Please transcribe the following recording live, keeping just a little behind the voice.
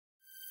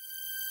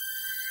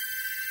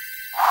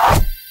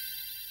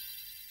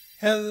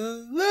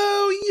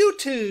Hello,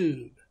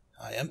 YouTube!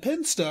 I am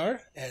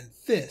Pinstar, and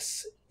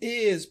this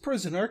is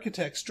Prison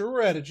Architect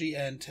Strategy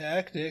and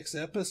Tactics,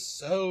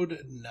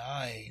 Episode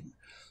 9.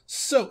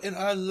 So, in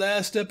our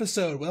last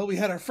episode, well, we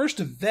had our first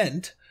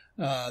event.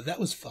 That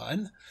was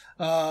fun.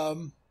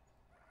 And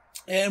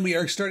we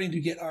are starting to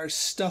get our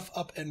stuff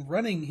up and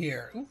running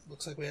here. Ooh,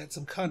 looks like we had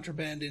some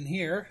contraband in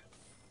here.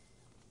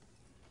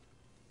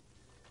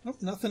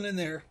 Nope, nothing in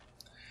there.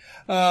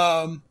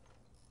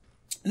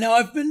 Now,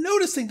 I've been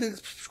noticing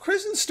that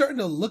prison's starting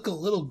to look a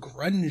little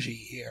grungy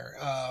here.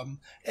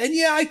 And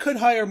yeah, I could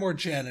hire more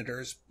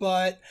janitors,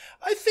 but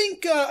I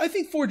think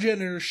 4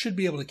 janitors should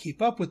be able to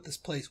keep up with this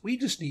place. We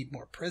just need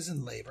more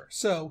prison labor.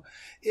 So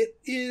it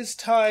is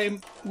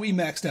time we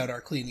maxed out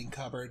our cleaning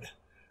cupboard.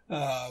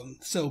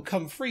 So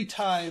come free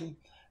time,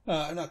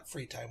 not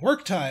free time,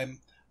 work time,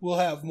 we'll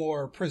have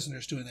more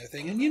prisoners doing their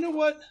thing. And you know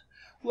what?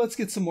 Let's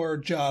get some more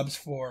jobs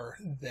for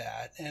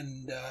that.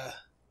 And,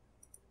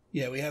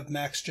 yeah, we have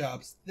max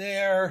jobs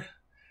there.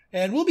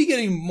 And we'll be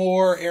getting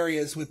more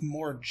areas with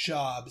more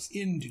jobs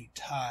in due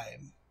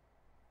time.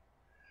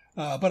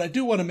 But I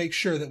do want to make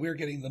sure that we're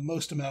getting the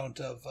most amount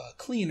of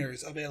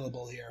cleaners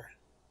available here.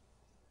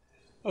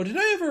 Oh, did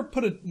I ever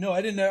put a... No,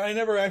 I didn't. I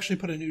never actually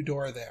put a new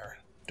door there.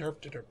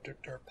 Derp, derp,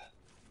 derp,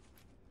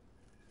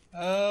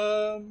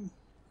 derp.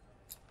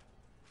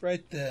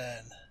 Right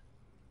then.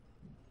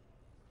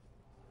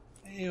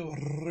 A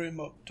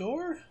remote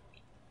door.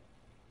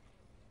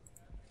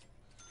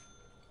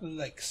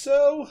 Like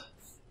so.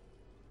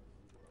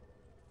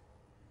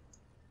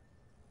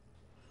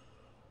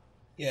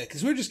 Yeah,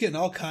 because we're just getting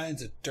all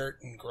kinds of dirt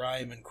and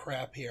grime and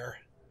crap here.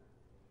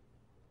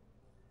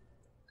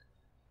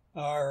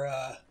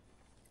 Our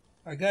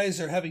guys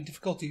are having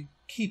difficulty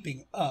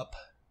keeping up.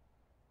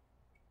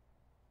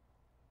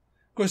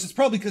 Of course, it's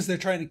probably because they're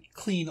trying to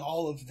clean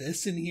all of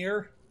this in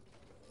here.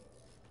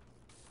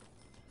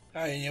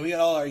 Alright, yeah, we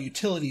got all our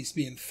utilities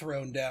being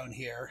thrown down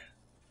here.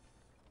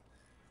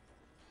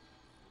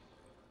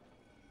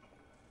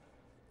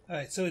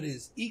 Alright, so it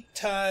is eat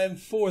time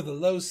for the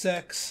low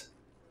sex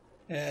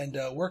and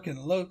work and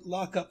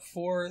lock up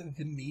for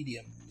the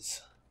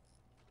mediums.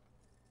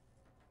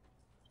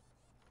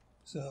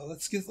 So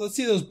let's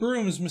see those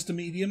brooms, Mr.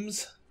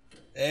 Mediums.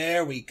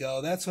 There we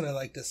go. That's what I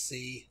like to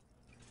see.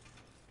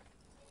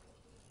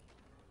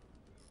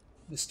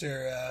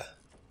 Mr.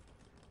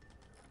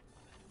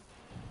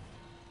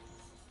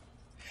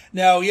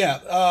 Now,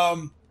 yeah,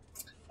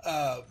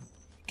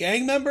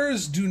 gang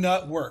members do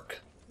not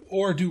work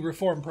or do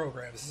reform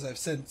programs, as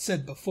I've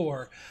said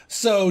before.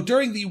 So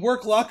during the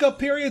work lockup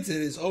periods,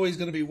 it is always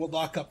going to be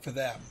lockup for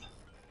them.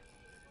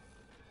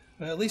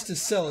 But at least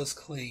his cell is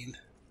clean.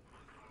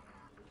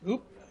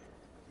 Oop.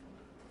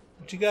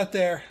 What you got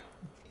there?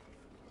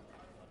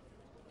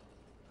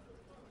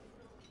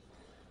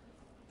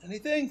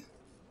 Anything?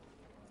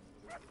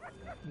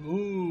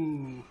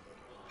 Ooh.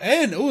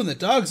 And the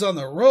dog's on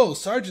the roll.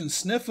 Sergeant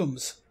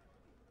Sniffums.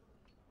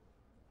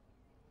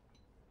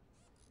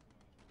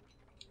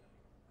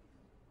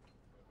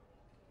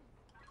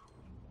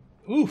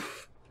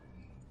 Oof.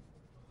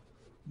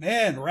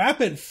 Man,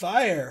 rapid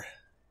fire.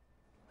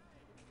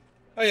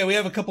 Oh yeah, we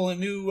have a couple of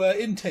new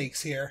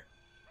intakes here.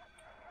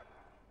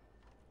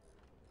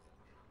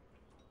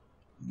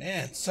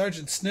 Man,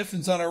 Sergeant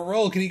Sniffins on a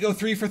roll. Can he go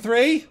 3 for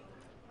 3?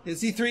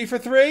 Is he 3 for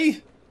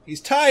 3? He's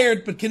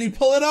tired, but can he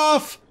pull it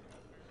off?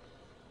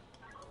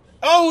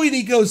 Oh, and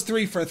he goes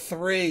 3 for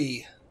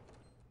 3.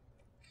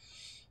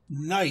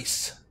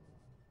 Nice.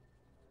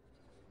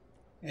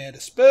 And a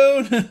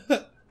spoon.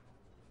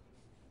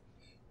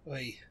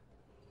 Oy.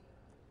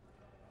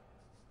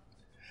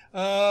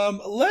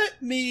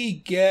 Let me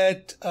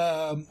get,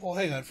 well,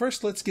 hang on.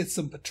 First, let's get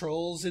some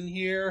patrols in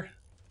here.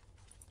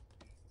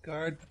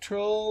 Guard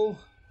patrol.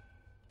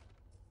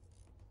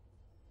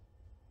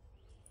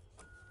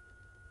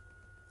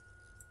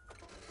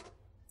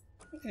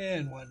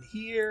 And one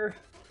here.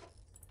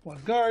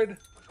 One guard.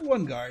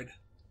 One guard.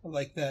 I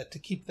like that to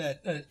keep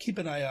keep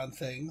an eye on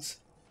things.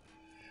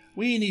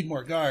 We need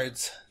more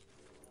guards.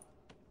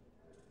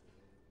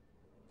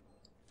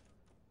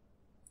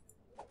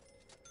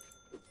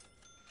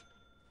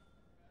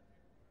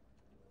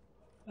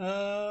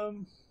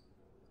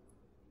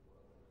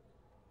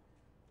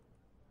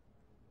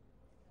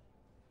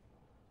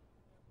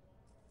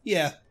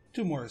 Yeah,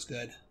 2 more is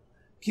good.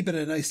 Keep it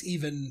a nice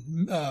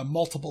even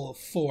multiple of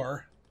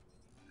 4.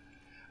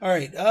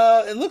 Alright,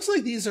 it looks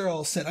like these are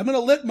all set. I'm going to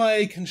let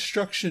my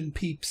construction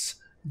peeps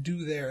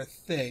do their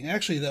thing.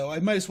 Actually, though, I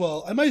might as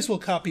well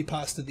copy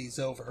pasta these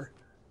over.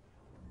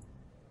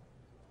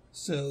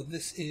 So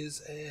this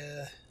is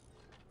a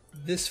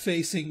this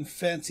facing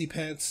fancy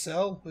pants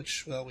cell,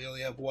 which, well, we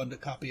only have 1 to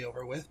copy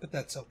over with, but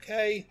that's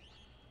okay.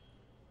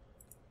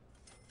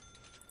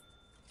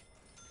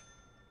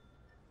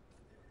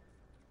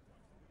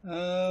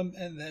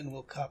 And then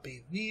we'll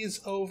copy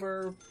these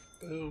over.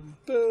 Boom,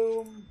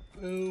 boom,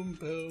 boom,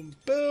 boom,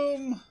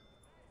 boom.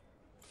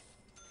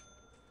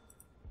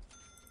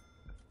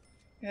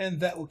 And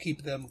that will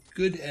keep them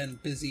good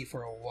and busy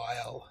for a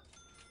while.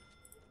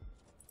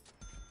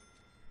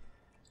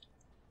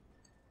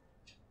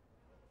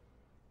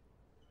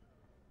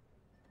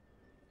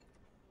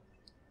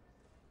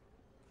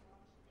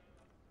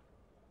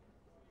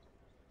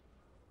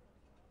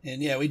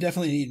 And yeah, we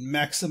definitely need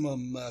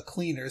maximum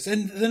cleaners.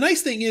 And the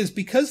nice thing is,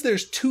 because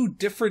there's two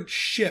different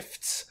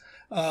shifts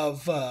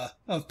of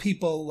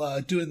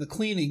people doing the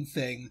cleaning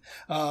thing,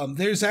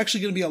 there's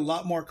actually going to be a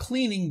lot more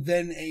cleaning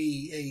than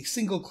a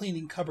single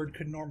cleaning cupboard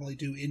could normally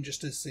do in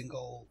just a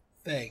single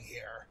thing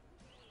here.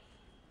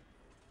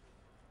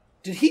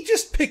 Did he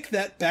just pick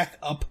that back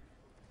up?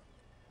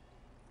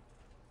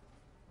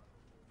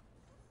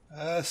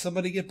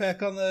 Somebody get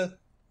back on the...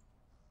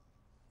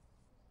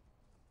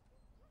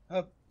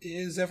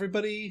 Is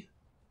everybody...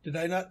 Did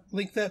I not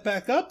link that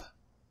back up?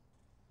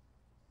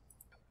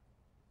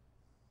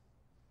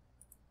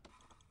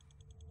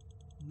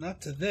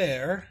 Not to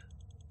there.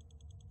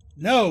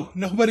 No,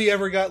 nobody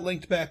ever got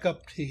linked back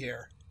up to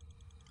here.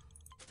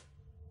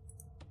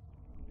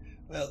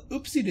 Well,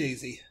 oopsie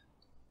daisy.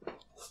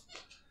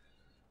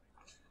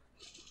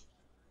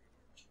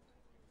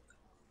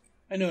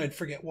 I know I'd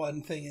forget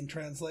one thing in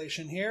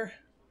translation here.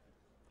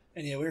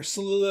 And yeah, we're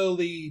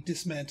slowly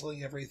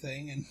dismantling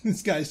everything, and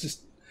this guy's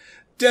just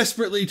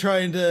desperately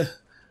trying to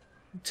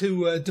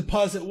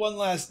deposit one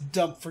last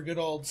dump for good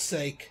old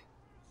sake.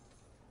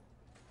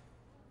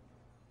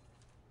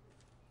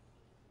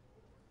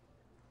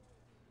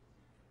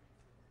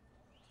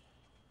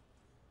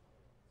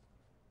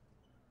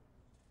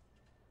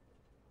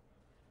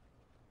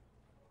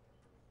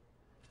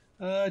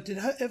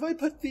 Have I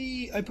put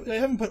the... I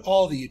haven't put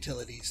all the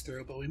utilities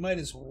through, but we might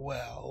as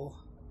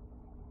well.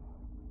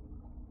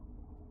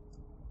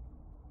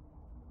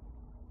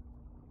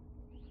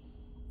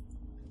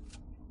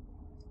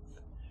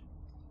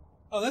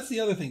 Oh, that's the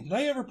other thing. Did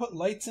I ever put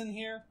lights in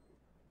here?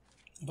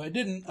 If I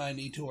didn't, I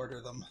need to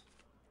order them.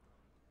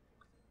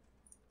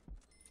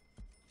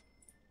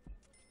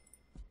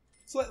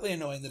 Slightly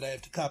annoying that I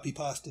have to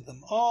copy-pasta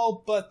them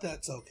all, but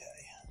that's okay.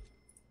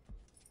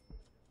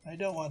 I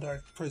don't want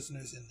our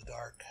prisoners in the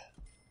dark.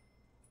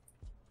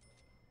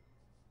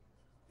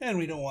 And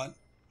we don't want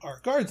our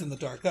guards in the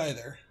dark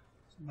either.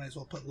 So might as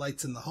well put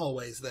lights in the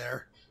hallways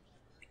there.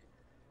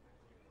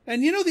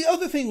 And you know, the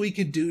other thing we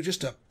could do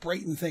just to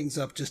brighten things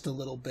up just a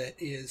little bit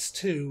is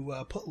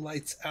to put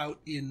lights out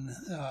in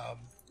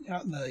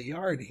the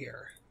yard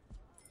here.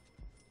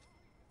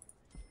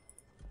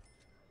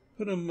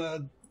 Put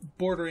them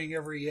bordering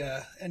every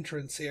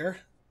entrance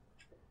here.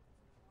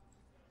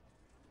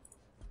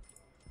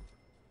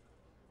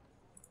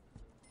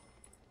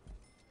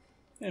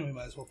 And we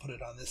might as well put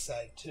it on this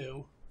side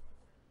too.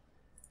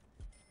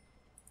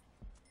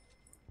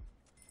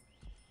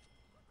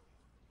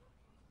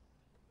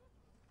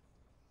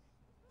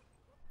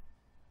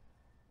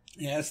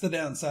 Yeah, that's the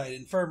downside.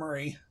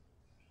 Infirmary.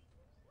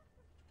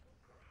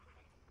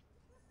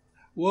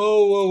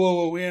 Whoa, whoa, whoa,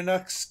 whoa!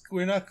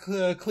 We're not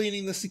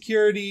cleaning the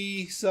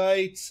security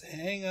sites.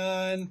 Hang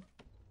on.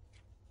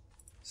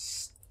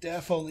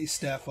 Staff only.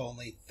 Staff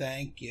only.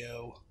 Thank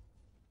you.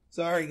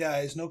 Sorry,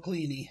 guys. No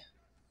cleanie.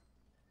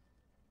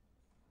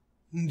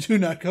 Do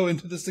not go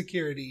into the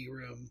security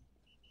room.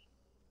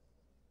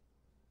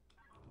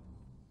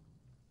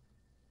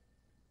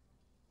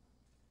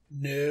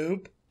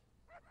 Nope.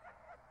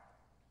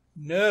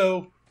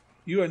 No,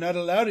 you are not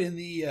allowed in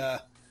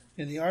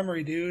the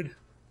armory, dude.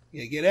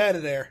 Yeah, get out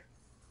of there.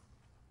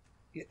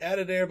 Get out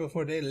of there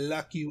before they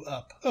lock you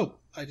up. Oh,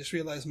 I just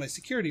realized my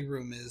security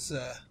room is.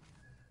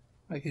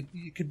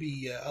 It could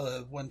be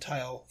one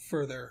tile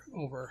further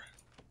over.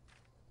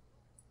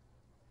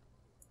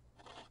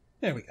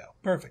 There we go.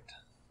 Perfect.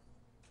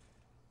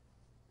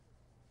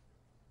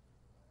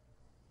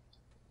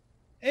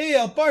 Hey,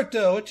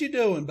 Alberto, what you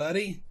doing,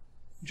 buddy?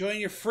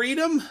 Enjoying your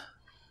freedom?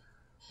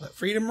 Let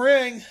freedom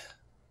ring.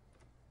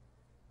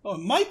 Oh,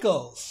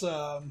 Michael's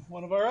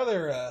one of our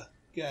other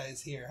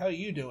guys here. How are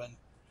you doing?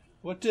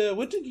 What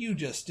did you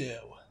just do?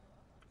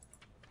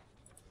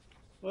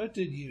 What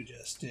did you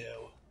just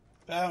do?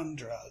 Bound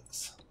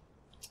drugs.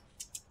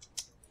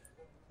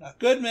 Not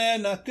good,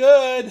 man. Not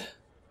good.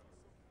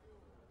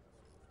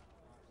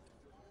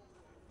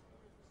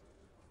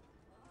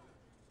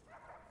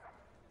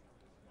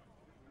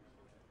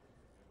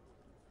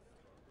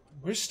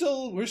 We're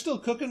still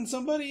cooking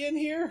somebody in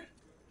here?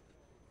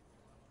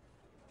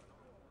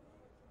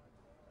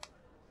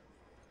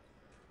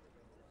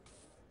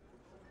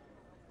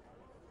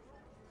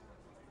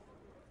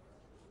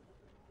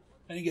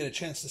 I didn't get a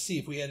chance to see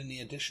if we had any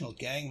additional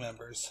gang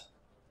members.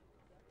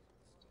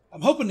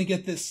 I'm hoping to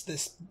get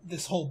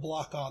this whole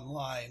block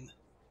online.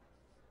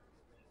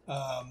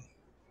 And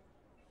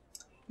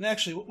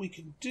actually, what we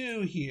can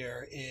do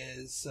here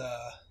is,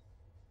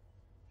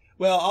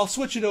 well, I'll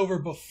switch it over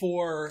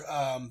before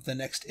the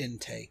next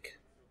intake.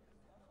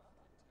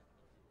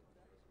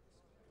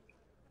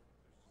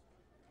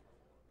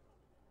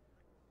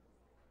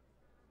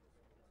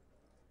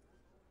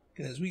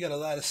 Because we got a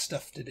lot of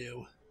stuff to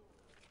do.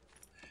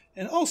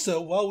 And also,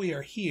 while we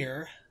are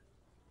here,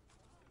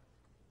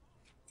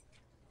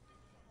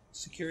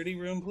 security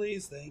room,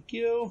 please. Thank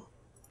you.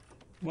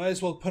 Might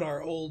as well put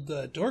our old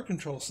door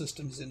control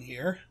systems in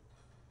here.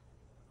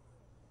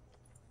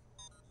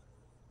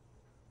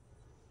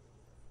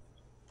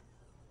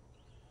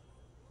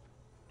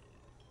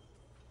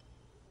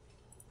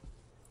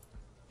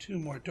 2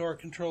 more door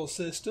control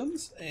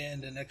systems,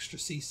 and an extra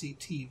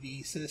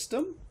CCTV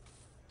system,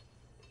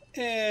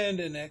 and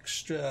an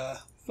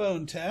extra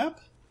phone tap.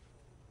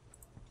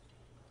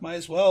 Might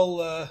as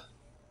well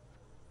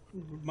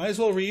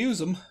reuse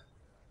them.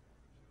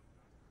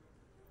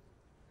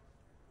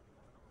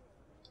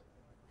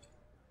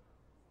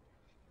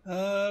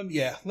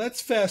 Yeah,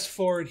 let's fast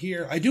forward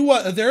here. I do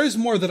want, there is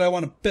more that I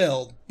want to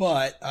build,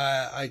 but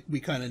we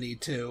kind of need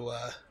to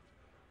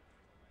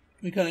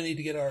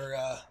get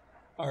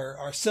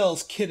our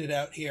cells kitted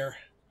out here.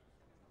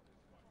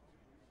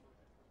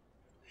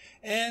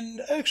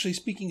 And actually,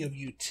 speaking of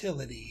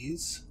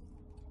utilities,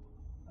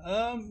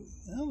 well,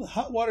 the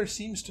hot water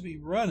seems to be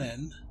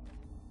running.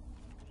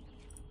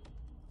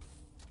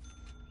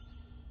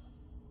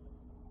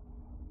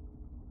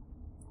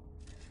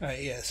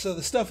 Alright, yeah, so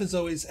the stuff is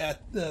always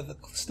at the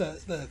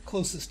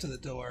closest to the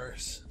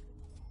doors.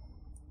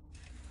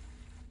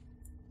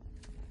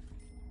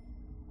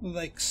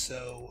 Like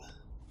so.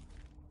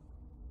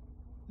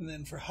 And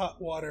then for hot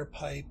water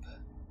pipe,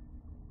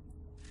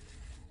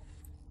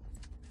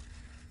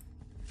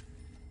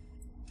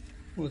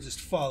 we'll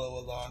just follow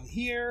along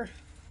here.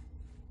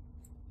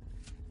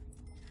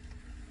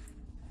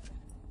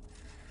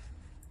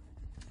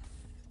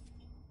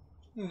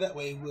 That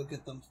way we'll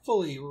get them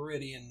fully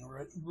ready and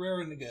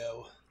raring to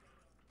go.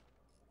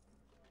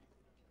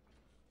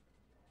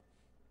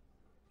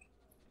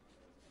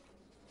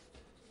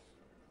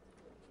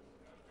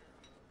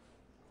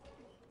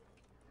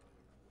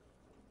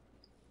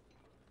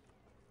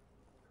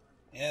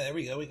 Yeah, there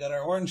we go. We got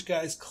our orange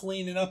guys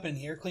cleaning up in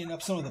here, cleaning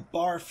up some of the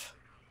barf.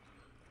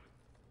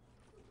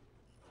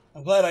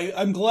 I'm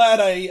glad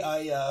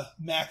I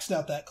maxed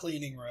out that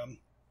cleaning room.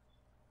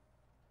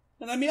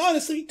 And I mean,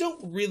 honestly, we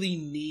don't really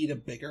need a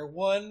bigger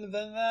one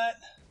than that.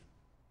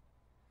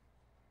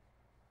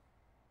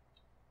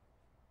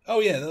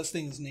 Oh yeah, those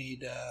things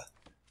need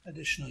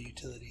additional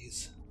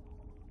utilities.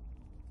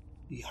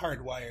 The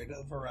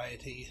hardwired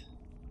variety.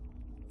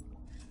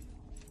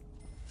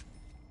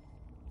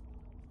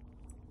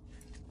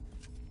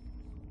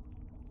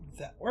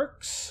 That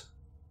works.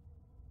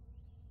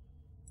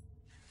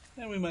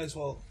 And we might as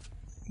well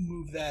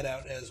move that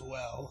out as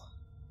well.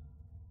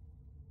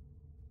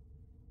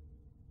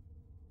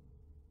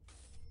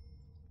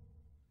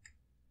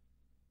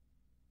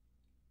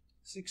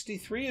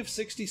 63 of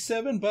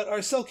 67, but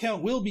our cell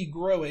count will be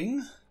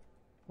growing.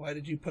 Why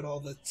did you put all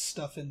the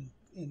stuff in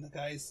the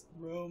guy's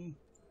room?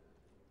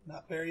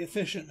 Not very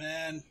efficient,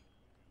 man.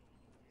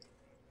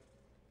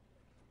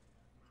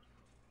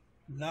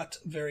 Not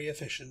very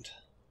efficient.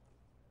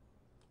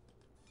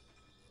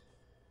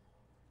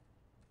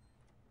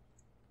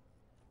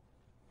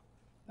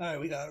 Alright,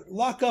 we got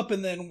lock up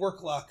and then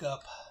work lock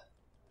up.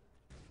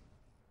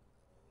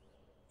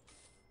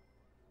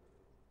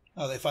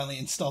 Oh, they finally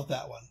installed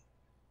that one.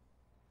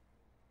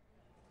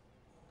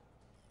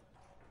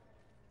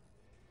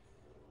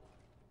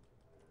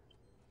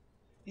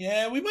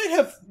 Yeah, we might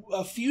have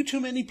a few too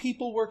many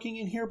people working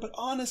in here, but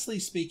honestly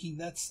speaking,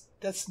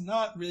 that's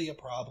not really a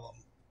problem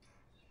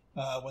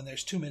when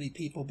there's too many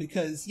people,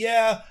 because,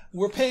 yeah,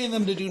 we're paying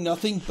them to do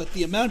nothing, but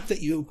the amount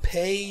that you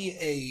pay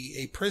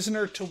a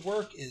prisoner to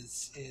work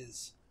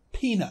is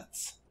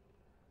peanuts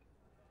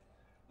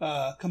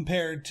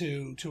compared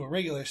to a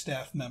regular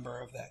staff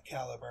member of that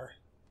caliber.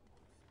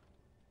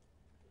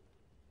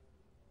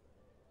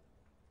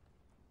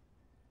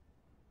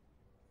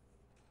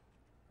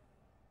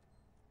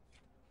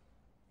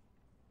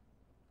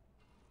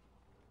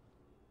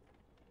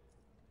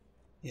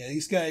 Yeah,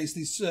 these guys,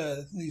 these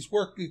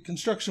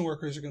construction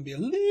workers are going to be a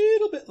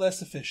little bit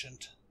less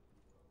efficient.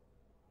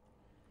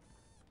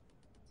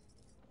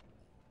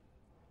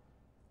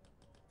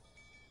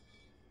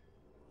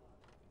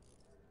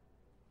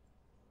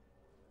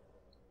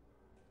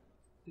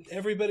 Did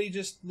everybody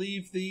just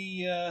leave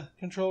the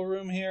control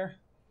room here?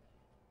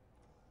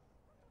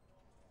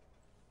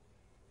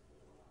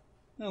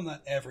 Well,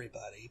 not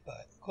everybody,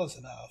 but close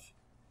enough.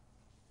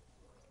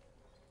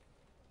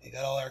 They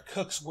got all our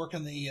cooks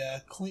working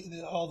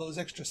all those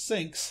extra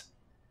sinks.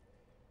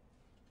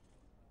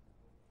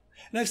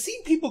 And I've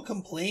seen people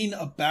complain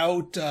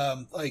about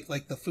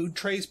like the food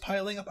trays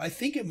piling up. I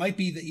think it might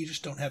be that you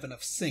just don't have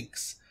enough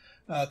sinks.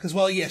 Because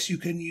while yes, you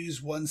can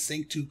use one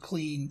sink to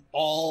clean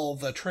all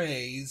the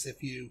trays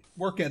if you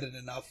work at it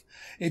enough,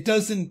 it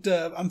doesn't.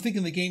 I'm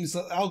thinking the game's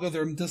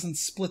algorithm doesn't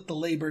split the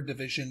labor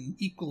division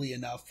equally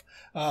enough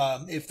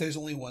if there's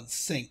only one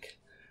sink.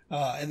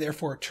 And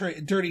therefore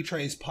dirty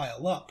trays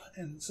pile up,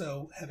 and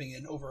so having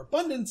an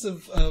overabundance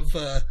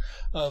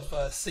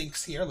of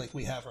sinks here, like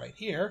we have right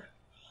here,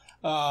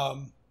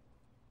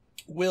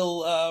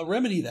 will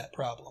remedy that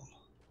problem.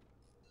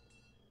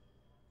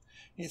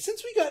 And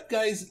since we got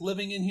guys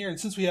living in here, and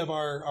since we have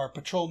our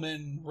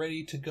patrolmen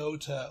ready to go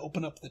to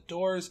open up the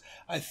doors,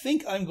 I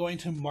think I'm going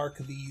to mark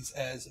these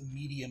as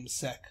medium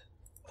sec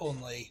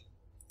only.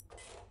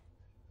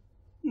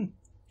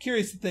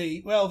 Curious that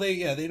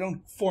they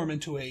don't form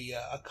into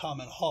a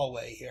common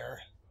hallway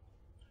here,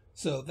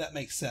 so that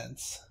makes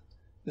sense.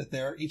 that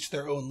they're each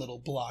their own little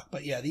block.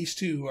 But yeah, these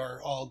two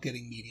are all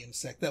getting medium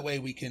sec. That way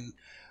we can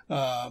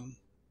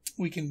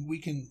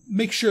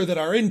make sure that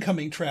our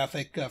incoming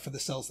traffic for the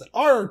cells that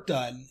are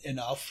done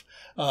enough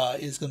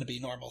is going to be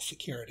normal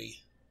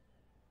security.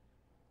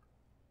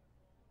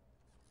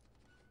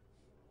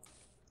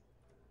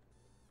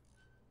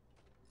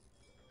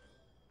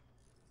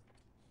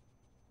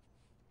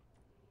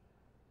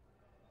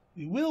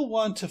 We will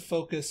want to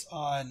focus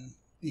on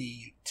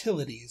the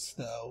utilities,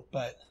 though,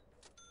 but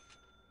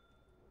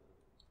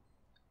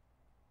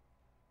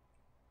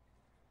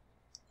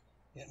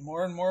get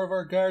more and more of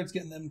our guards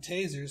getting them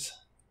tasers.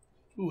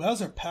 Ooh,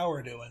 how's our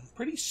power doing?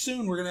 Pretty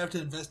soon we're going to have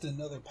to invest in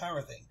another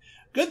power thing.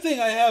 Good thing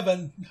I have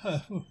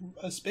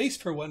a space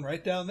for one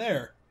right down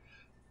there.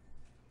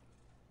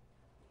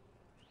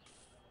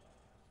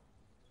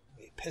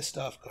 A pissed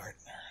off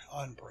gardener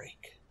on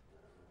break.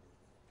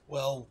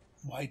 Well,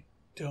 why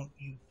don't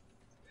you...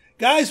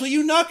 Guys, will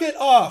you knock it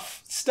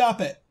off?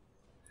 Stop it.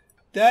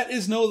 That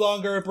is no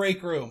longer a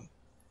break room.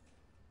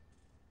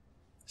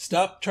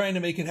 Stop trying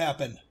to make it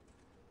happen.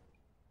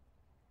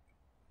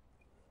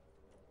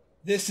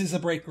 This is a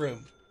break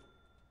room.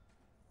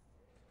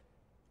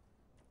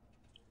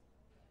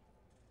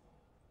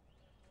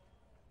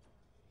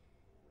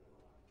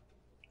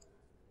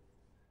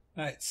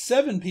 All right,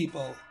 7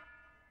 people.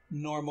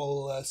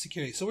 Normal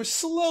security. So we're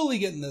slowly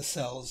getting the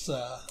cells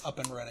up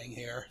and running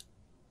here.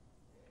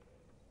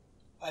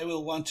 I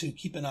will want to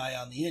keep an eye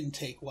on the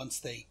intake once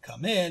they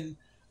come in,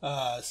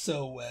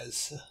 so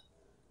as...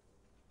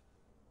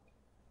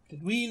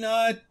 Did we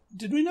not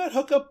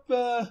hook up...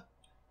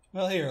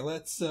 Well, here,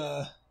 let's...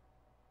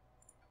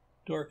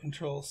 Door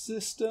control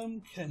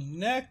system,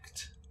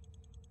 connect.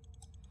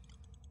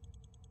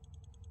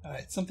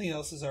 Alright, something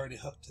else is already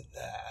hooked to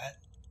that.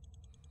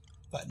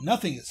 But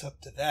nothing is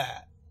hooked to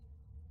that.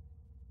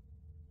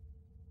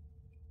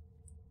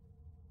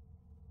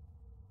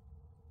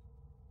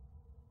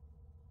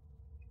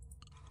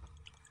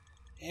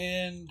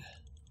 And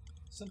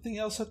something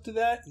else hooked to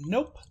that?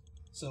 Nope.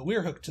 So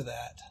we're hooked to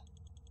that.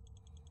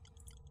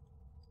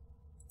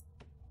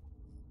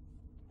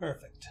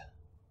 Perfect.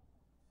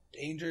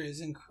 Danger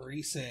is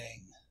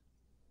increasing.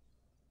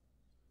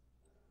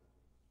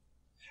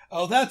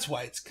 Oh, that's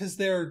why. It's because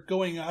they're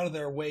going out of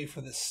their way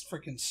for this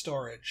freaking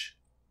storage.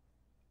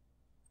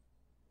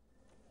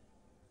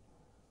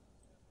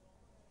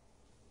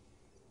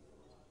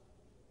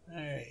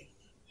 Alright.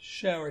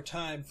 Shower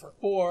time for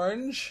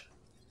Orange.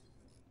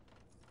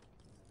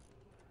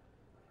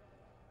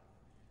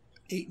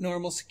 8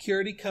 normal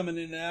security coming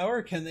in an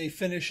hour. Can they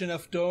finish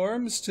enough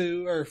dorms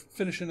to, or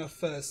finish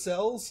enough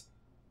cells?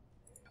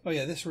 Oh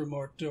yeah, this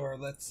remote door.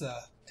 Let's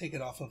take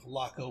it off of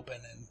lock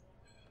open and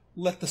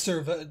let the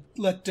servo,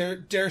 let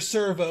der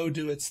servo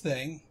do its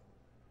thing.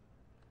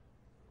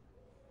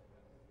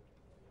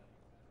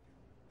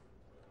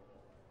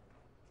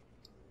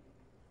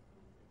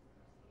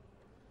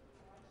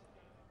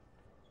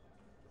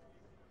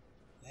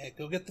 Hey,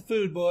 go get the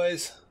food,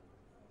 boys.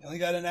 You only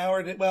got an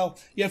hour to... Well,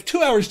 you have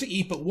 2 hours to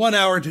eat, but 1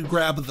 hour to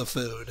grab the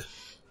food.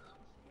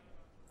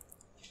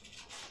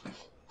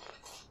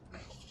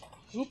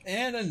 Oop,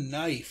 and a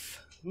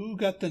knife. Who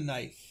got the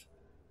knife?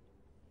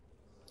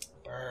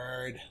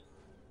 Bird.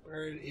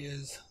 Bird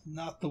is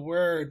not the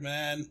word,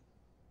 man.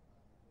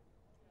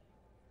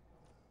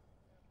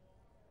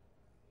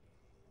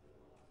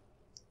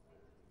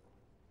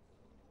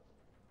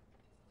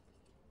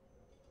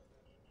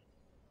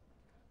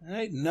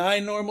 Alright,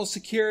 9 normal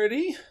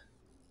security.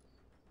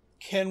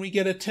 Can we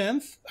get a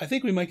 10th? I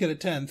think we might get a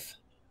 10th.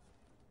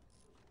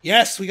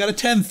 Yes, we got a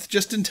 10th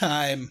just in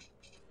time.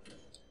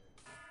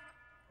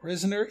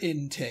 Prisoner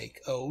intake.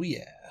 Oh,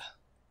 yeah.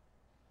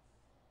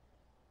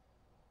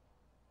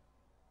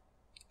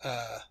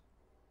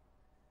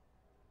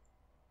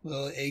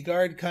 Will a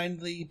guard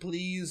kindly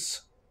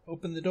please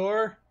open the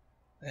door?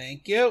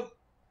 Thank you.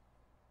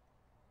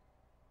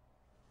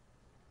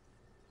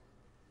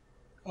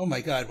 Oh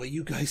my god, will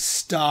you guys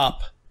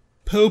stop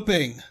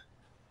pooping?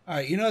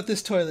 Alright, you know what?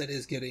 This toilet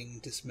is getting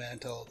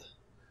dismantled.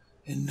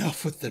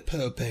 Enough with the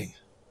pooping.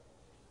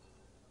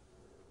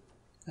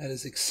 That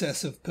is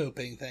excessive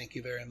pooping, thank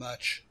you very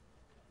much.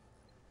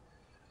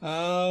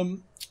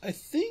 I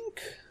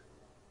think...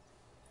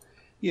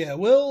 Yeah,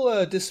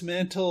 we'll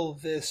dismantle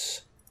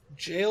this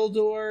jail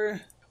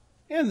door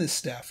and this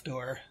staff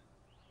door.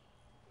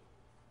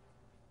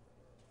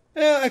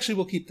 Actually,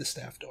 we'll keep the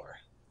staff door.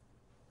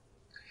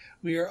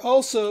 We are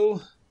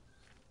also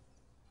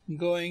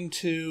going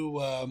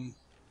to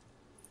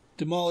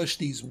demolish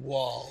these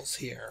walls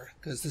here,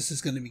 because this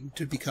is going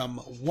to become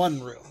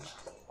one room.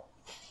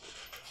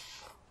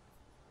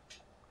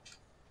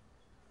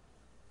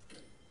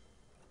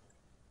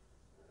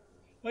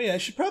 Oh yeah, I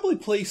should probably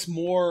place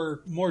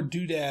more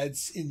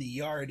doodads in the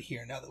yard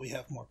here now that we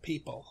have more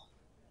people.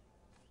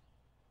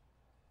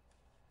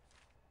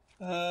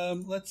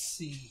 Let's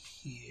see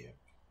here.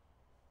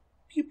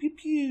 Pew pew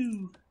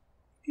pew.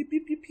 Pew pew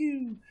pew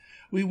pew.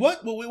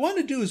 What we want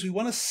to do is we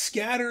want to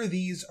scatter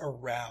these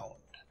around.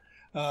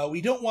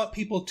 We don't want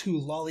people to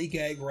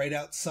lollygag right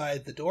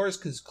outside the doors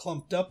because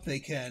clumped up they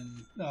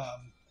can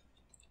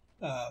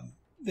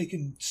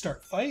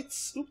start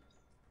fights. Oop,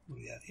 what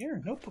do we have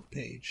here? Notebook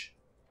page.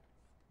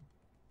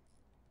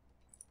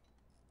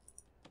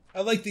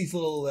 I like these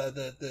little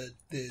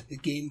the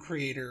game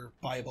creator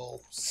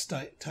Bible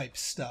type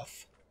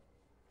stuff.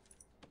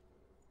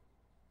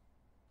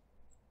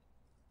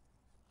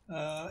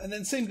 And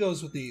then same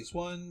goes with these.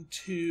 1,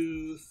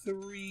 2,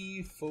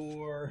 3,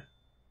 4,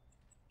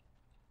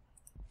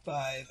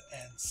 5,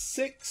 and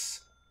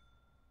 6.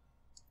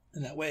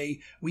 And that way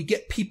we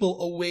get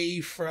people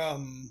away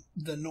from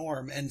the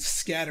norm and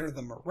scatter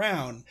them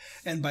around.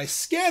 And by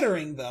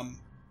scattering them...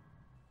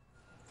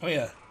 Oh,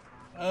 yeah.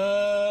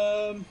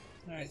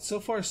 Alright, so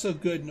far so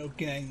good. No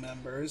gang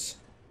members.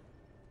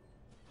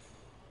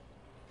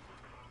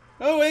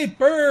 Oh, hey,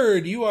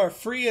 bird! You are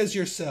free as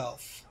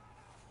yourself.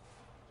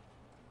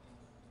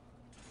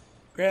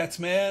 Congrats,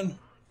 man.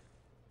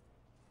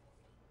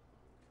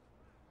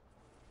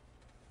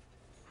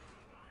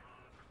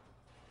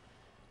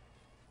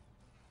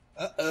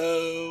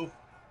 Uh-oh.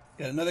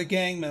 Got another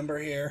gang member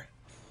here.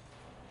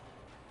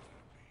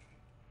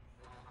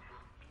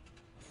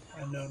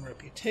 Unknown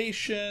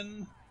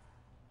reputation.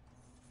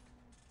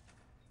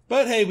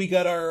 But hey, we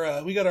got our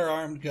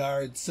armed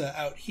guards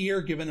out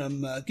here, giving them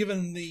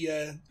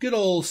the good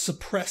old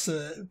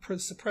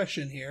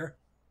suppression here.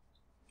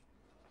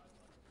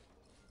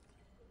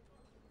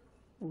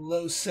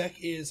 Low sec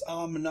is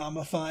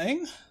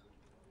omnomifying.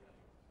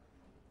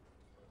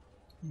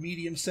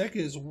 Medium sec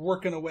is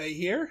working away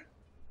here.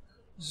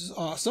 This is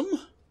awesome.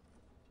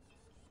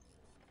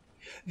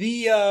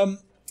 The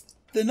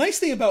nice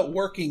thing about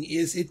working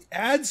is it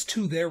adds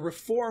to their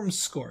reform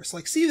scores.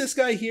 Like, see this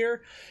guy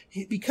here?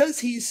 Because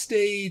he's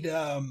stayed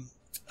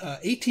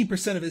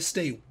 18% of his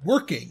stay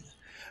working,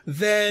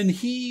 then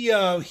he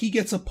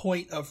gets a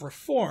point of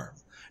reform.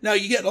 Now,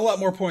 you get a lot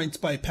more points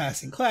by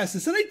passing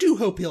classes, and I do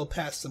hope he'll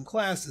pass some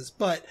classes,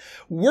 but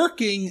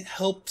working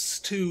helps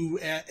to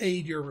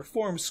aid your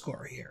reform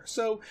score here.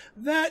 So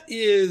that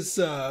is...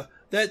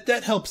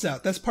 That helps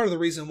out. That's part of the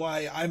reason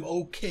why I'm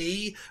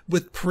okay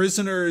with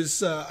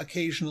prisoners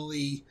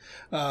occasionally,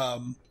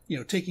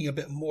 taking a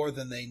bit more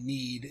than they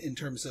need in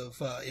terms of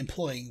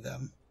employing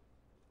them.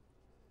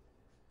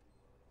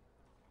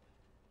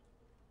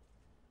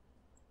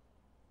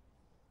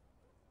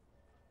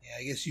 Yeah,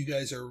 I guess you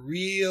guys are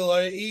real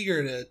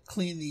eager to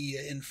clean the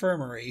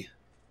infirmary.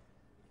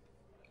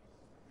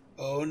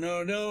 Oh,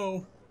 no,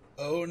 no.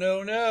 Oh,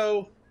 no,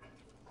 no.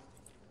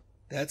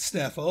 That's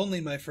staff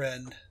only, my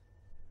friend.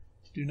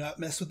 Do not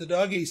mess with the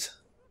doggies.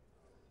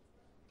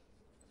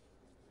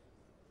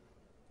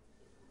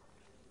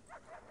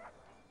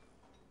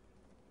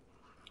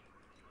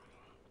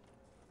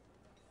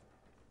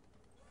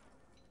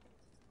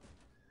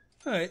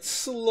 All right,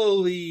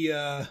 slowly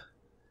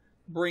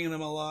bringing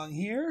them along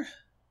here.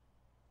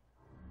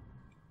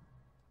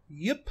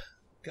 Yep,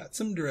 got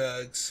some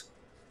drugs.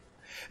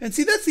 And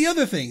see, that's the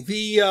other thing.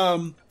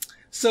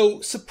 So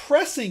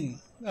suppressing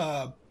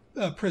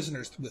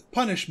prisoners with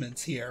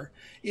punishments here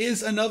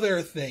is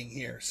another thing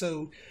here.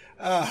 So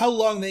how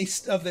long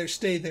of their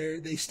stay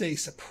they stay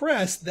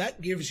suppressed,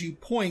 that gives you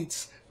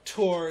points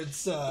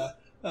towards a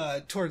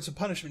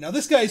punishment. Now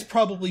this guy's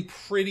probably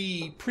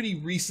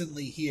pretty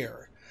recently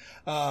here.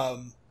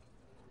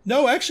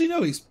 No, actually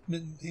no, he's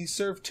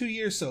served 2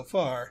 years so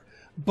far,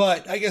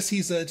 but I guess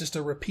he's just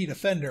a repeat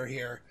offender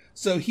here.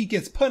 So he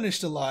gets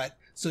punished a lot,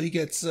 so he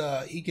gets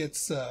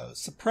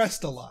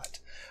suppressed a lot.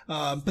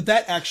 But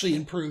that actually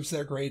improves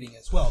their grading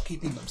as well,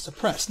 keeping them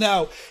suppressed.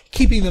 Now,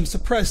 keeping them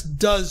suppressed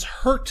does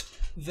hurt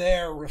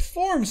their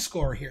reform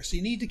score here, so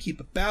you need to keep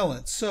a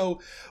balance.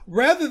 So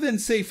rather than,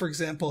 say, for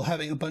example,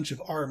 having a bunch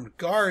of armed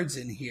guards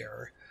in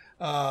here,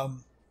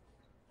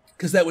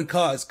 because that would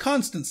cause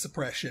constant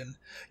suppression,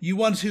 you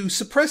want to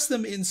suppress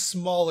them in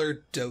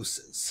smaller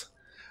doses.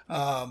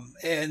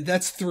 And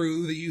that's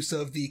through the use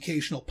of the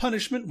occasional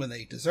punishment when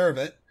they deserve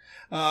it.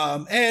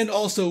 And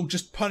also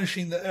just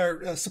suppressing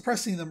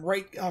them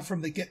right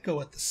from the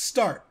get-go at the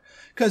start,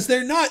 because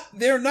they're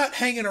not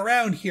hanging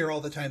around here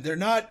all the time. They're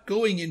not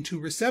going into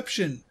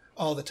reception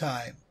all the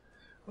time.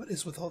 What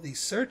is with all these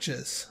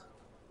searches?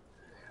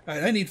 All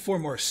right, I need 4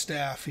 more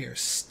staff here.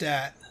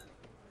 Stat.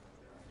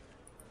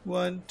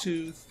 1,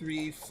 2,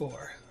 3,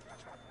 4.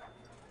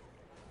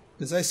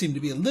 Because I seem to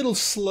be a little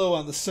slow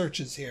on the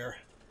searches here.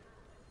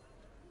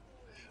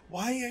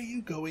 Why are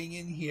you going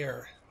in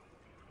here?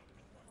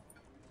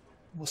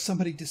 Will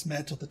somebody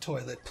dismantle the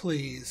toilet,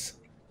 please?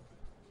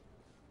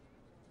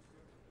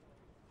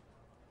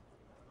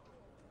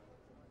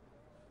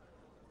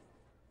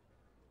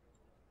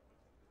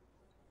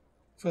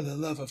 For the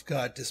love of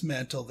God,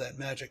 dismantle that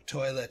magic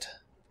toilet.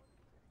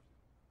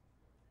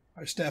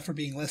 Our staff are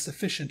being less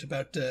efficient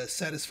about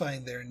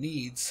satisfying their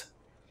needs.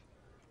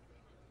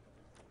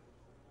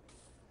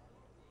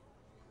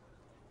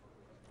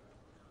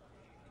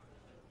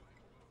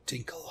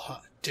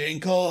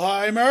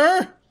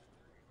 Dinkelheimer?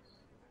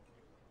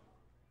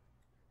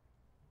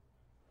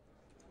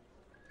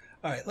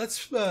 All right,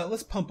 let's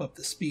pump up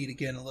the speed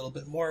again a little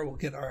bit more. We'll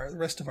get the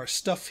rest of our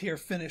stuff here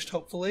finished,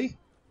 hopefully.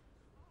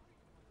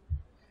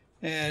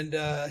 And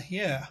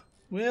yeah,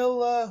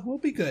 we'll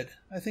be good.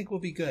 I think we'll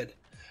be good.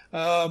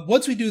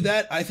 Once we do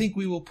that, I think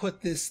we will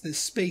put this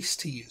space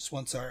to use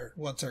once our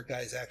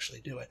guys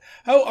actually do it.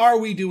 How are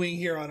we doing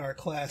here on our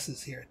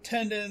classes here?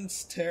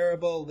 Attendance,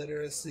 terrible,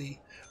 literacy.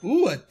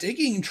 Ooh, a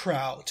digging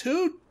trowel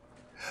too.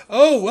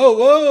 Oh, whoa,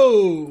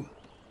 whoa!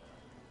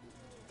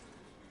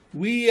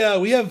 We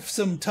have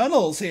some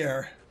tunnels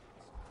here.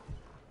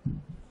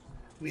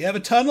 We have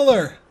a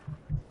tunneler.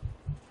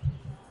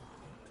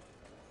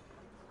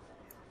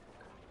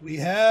 We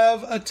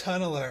have a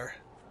tunneler.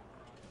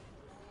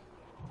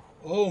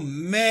 Oh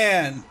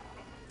man,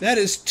 that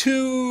is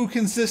too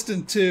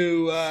consistent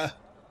to.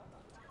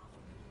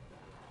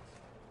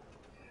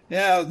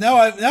 Yeah, now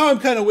I'm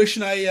kind of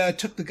wishing I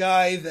took the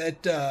guy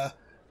that.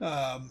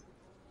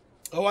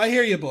 Oh, I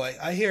hear you, boy.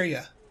 I hear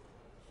you.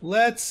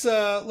 Let's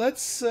search.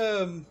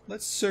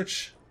 Let's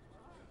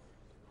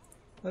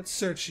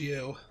search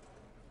you.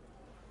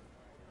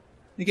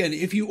 Again,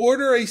 if you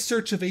order a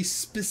search of a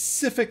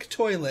specific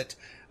toilet,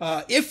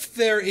 if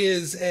there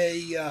is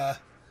a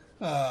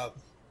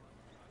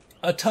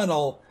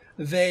tunnel,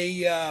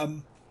 they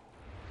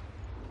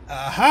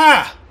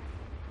aha!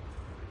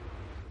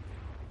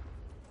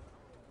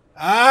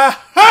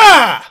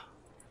 Aha!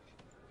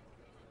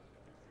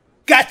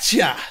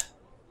 Gotcha!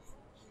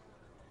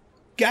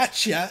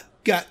 Gotcha!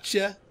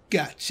 Gotcha!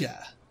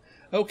 Gotcha!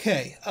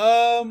 Okay,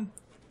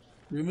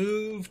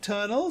 remove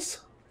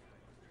tunnels.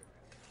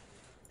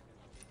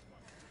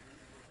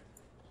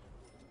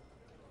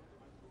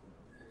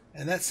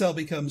 And that cell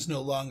becomes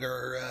no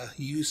longer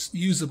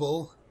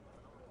usable.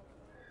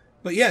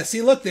 But yeah,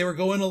 see, look, they were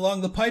going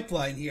along the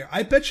pipeline here.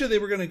 I bet you they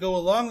were going to go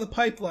along the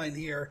pipeline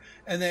here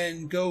and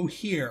then go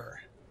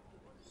here.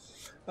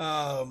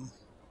 But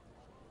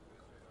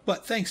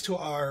thanks to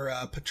our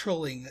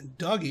patrolling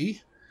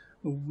doggy,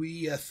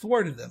 we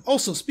thwarted them.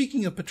 Also,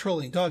 speaking of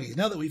patrolling doggies,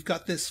 now that we've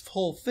got this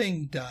whole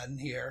thing done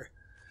here,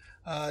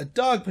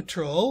 dog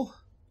patrol.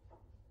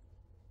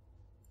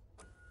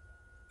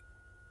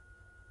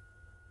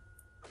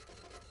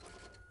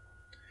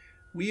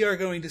 We are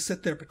going to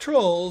set their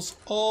patrols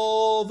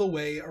all the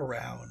way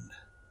around.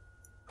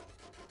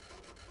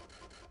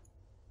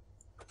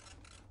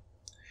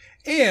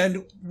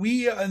 And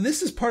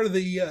this is part of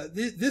the,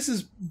 this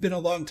has been a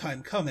long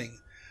time coming,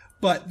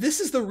 but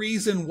this is the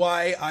reason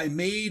why I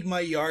made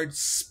my yard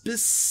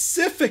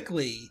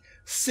specifically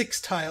 6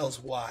 tiles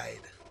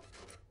wide.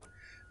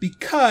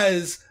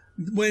 Because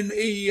when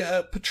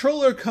a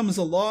patroller comes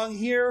along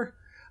here,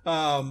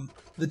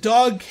 the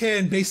dog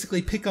can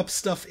basically pick up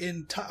stuff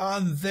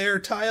on their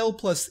tile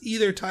plus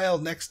either tile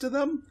next to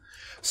them.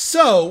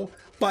 So,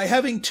 by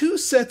having 2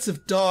 sets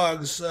of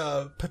dogs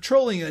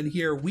patrolling in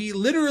here, we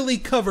literally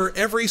cover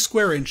every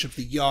square inch of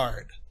the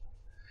yard.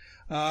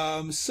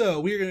 So,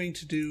 we're going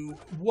to do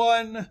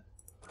 1,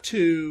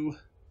 2,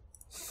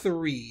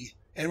 3.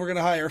 And we're going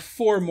to hire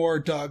 4 more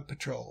dog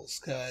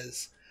patrols.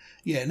 Because,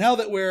 yeah, now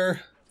that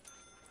we're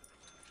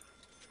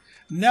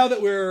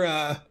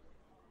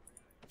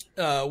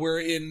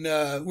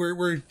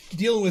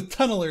dealing with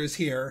tunnelers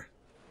here.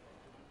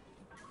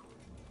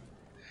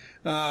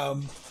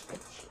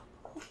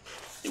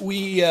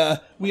 We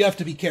have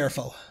to be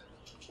careful.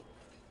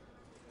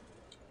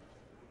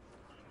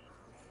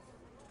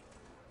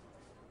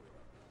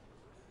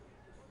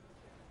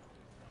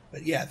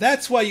 But yeah,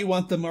 that's why you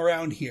want them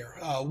around here.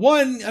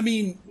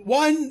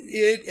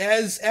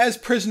 As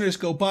prisoners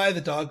go by,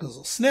 the dogs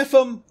will sniff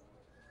them.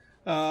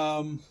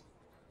 Hang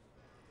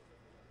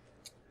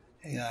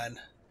on.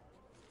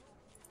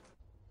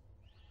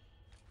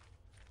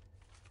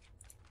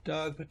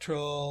 Dog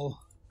patrol.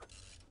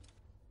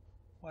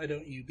 Why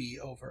don't you be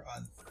over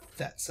on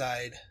that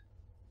side?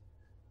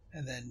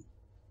 And then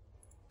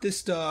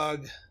this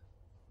dog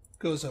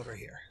goes over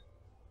here.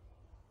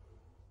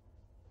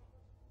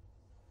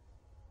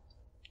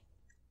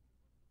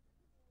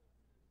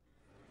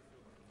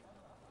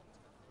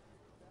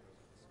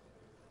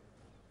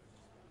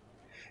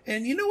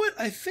 And you know what?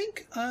 I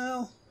think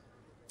I'm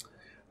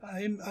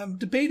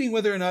debating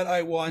whether or not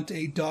I want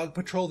a dog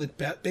patrol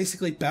that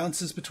basically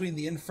bounces between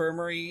the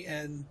infirmary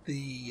and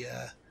the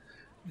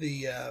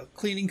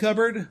cleaning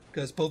cupboard,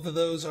 because both of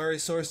those are a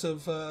source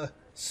of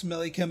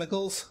smelly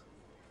chemicals.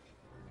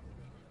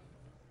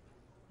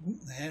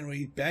 And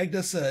we bagged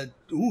us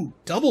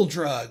double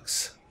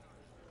drugs.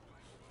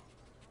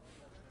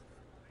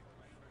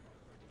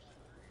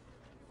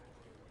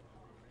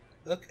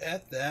 Look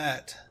at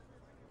that.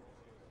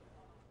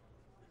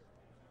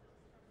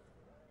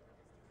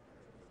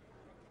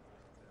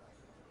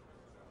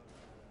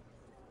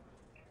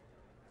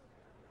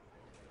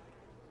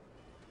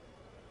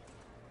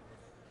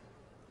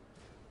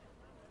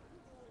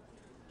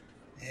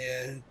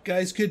 Yeah,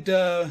 guys could,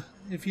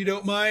 if you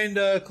don't mind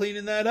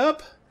cleaning that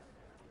up.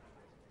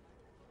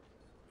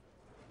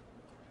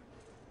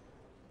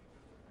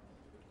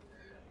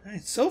 All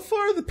right, so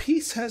far the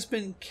peace has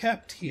been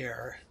kept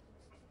here.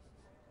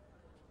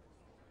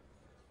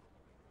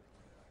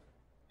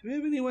 Do we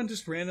have anyone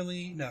just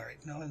randomly? No, right.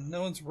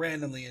 No one's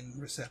randomly in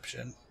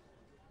reception.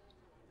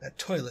 That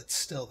toilet's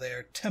still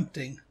there,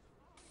 tempting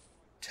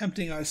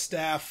our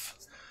staff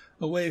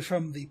away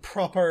from the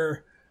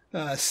proper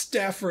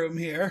staff room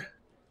here.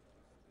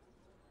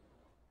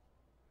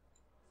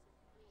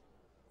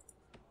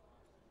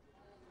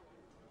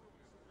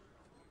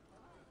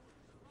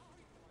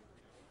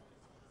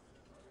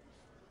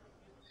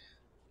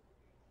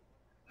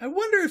 I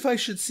wonder if I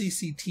should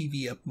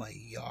CCTV up my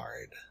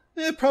yard.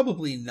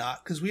 Probably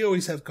not, because we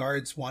always have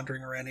guards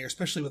wandering around here,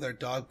 especially with our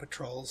dog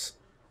patrols.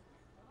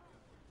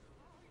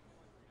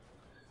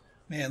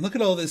 Man, look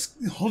at all this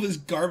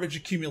garbage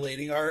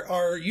accumulating.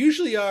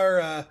 Usually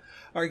our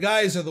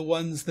guys are the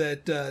ones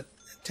that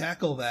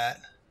tackle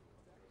that.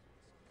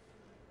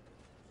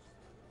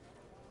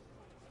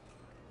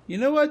 You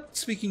know what?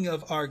 Speaking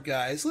of our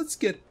guys, let's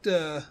get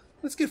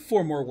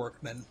 4 more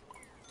workmen.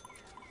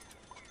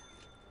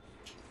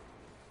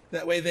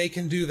 That way they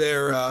can do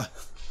their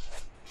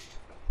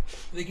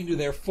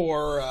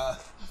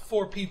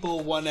four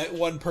people,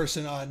 one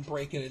person on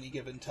break at any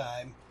given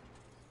time,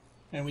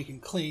 and we can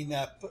clean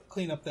up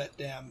that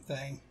damn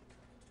thing.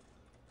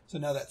 So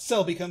now that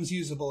cell becomes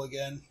usable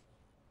again.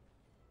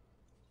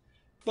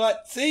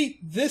 But see,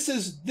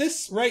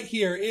 this right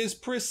here is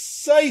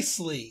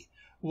precisely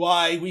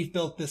why we've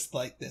built this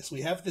like this.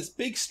 We have this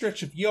big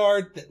stretch of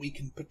yard that we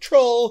can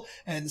patrol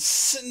and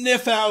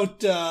sniff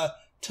out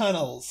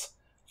tunnels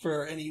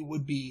for any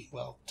would-be,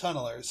 well,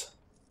 tunnelers.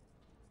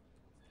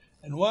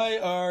 And why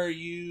are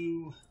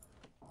you...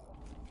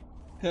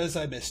 Because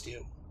I missed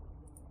you.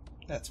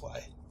 That's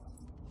why.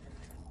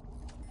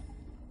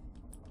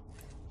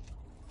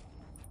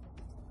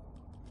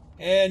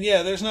 And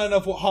yeah, there's not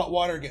enough hot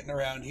water getting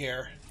around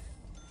here.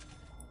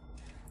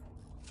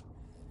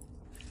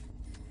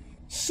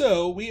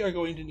 So we are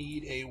going to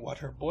need a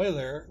water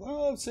boiler,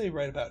 well, let's say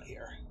right about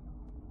here.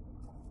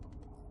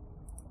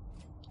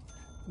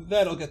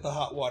 That'll get the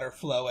hot water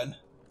flowing.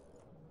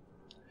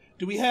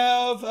 Do we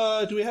have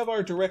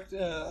our direct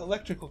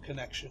electrical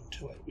connection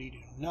to it? We do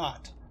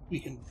not. We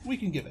can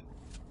give it.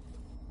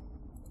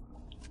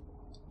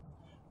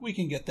 We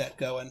can get that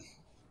going.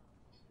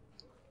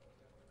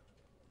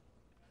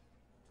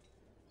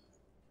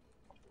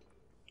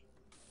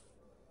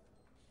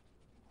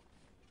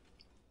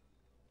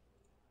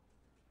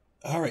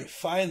 All right,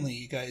 finally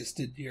you guys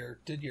did your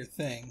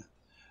thing.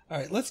 All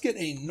right, let's get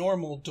a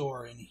normal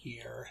door in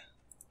here.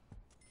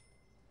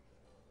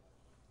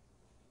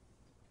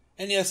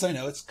 And yes, I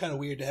know, it's kind of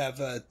weird to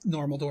have a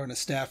normal door and a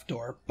staff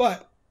door,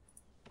 but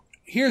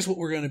here's what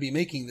we're going to be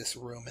making this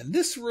room. And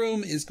this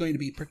room is going to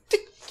be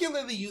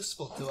particularly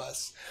useful to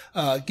us,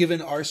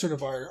 given our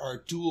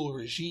our dual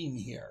regime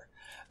here.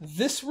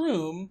 This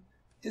room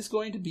is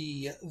going to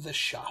be the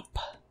shop.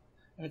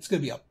 And it's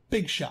going to be a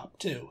big shop,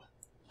 too.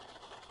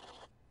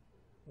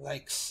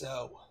 Like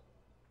so.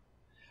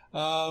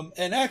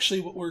 And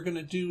actually, what we're going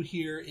to do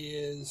here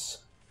is...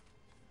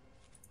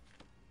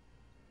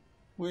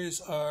 Where's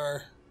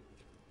our...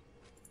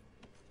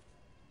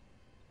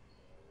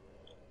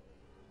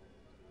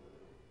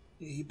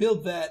 You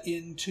build that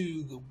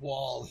into the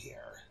wall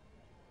here.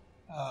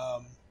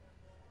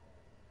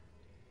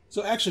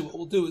 So actually what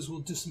we'll do is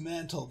we'll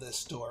dismantle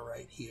this door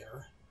right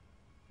here.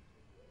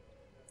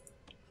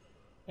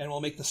 And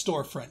we'll make the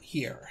storefront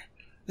here.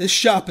 This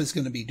shop is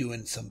going to be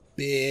doing some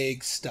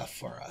big stuff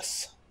for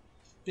us.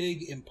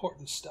 Big,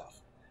 important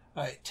stuff.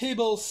 Alright,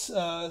 tables,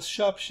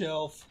 shop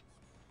shelf.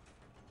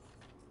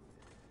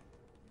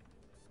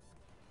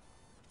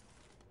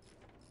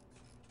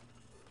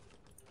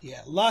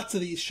 Yeah, lots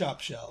of these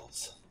shop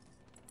shelves.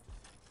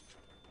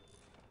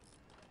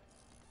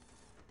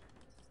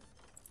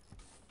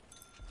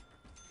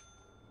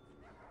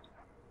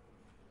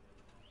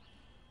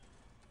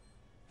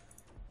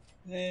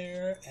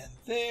 There,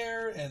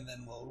 and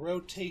then we'll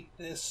rotate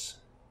this.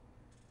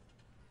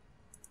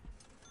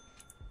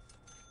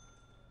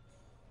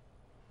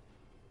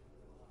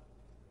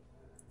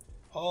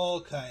 All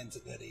kinds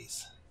of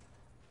goodies.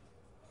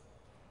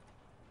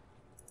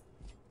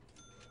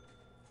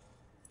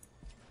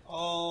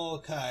 All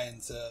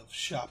kinds of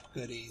shop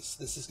goodies.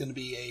 This is going to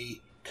be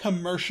a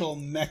commercial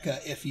mecca,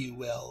 if you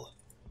will.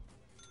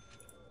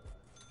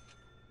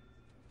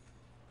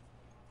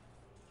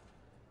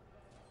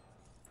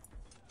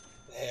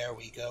 There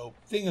we go.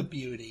 Thing of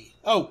beauty.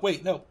 Oh,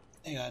 wait, no.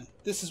 Hang on.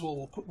 This is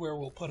where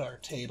we'll put our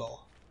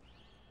table.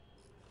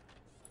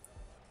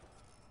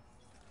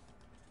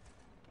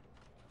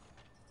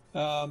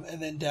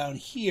 And then down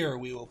here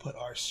we will put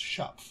our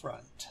shop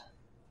front.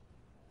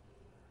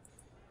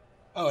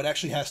 Oh, it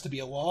actually has to be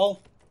a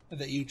wall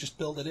that you just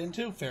build it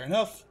into? Fair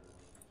enough.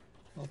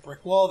 We'll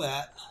brick wall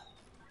that.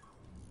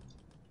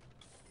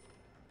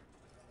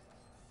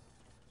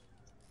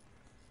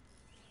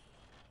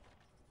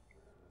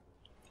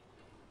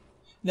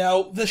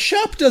 Now, the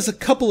shop does a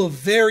couple of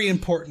very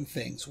important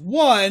things.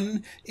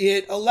 One,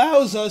 it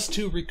allows us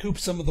to recoup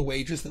some of the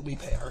wages that we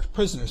pay our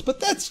prisoners,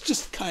 but that's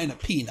just kind of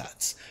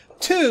peanuts.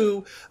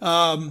 Two,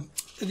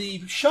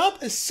 the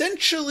shop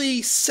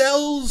essentially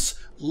sells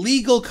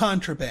legal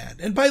contraband.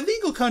 And by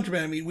legal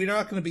contraband, I mean we're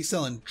not going to be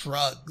selling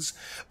drugs,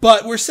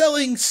 but we're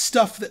selling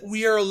stuff that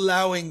we are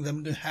allowing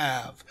them to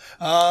have.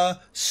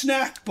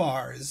 Snack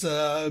bars,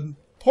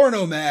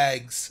 porno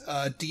mags,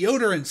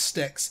 deodorant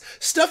sticks,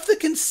 stuff that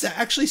can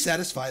actually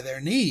satisfy their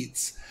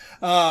needs.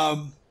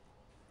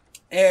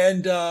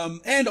 And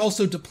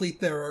also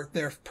deplete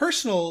their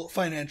personal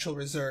financial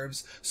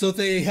reserves so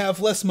they have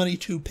less money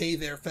to pay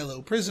their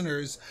fellow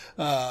prisoners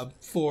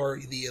for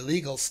the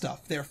illegal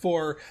stuff,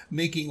 therefore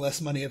making less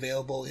money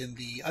available in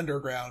the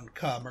underground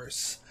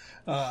commerce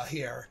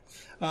here.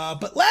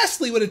 But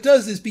lastly, what it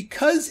does is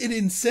because it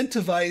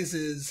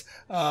incentivizes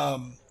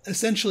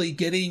essentially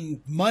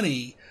getting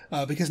money,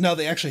 because now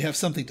they actually have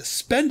something to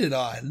spend it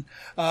on,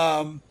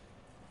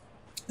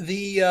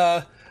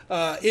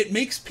 it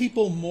makes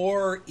people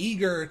more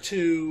eager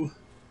to...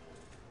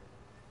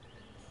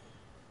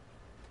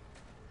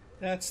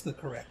 That's the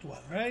correct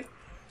one, right?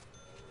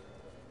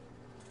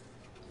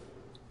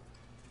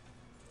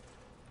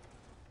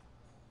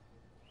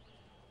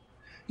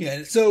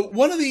 Yeah, so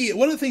one of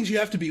the things you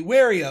have to be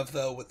wary of,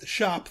 though, with the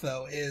shop,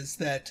 though, is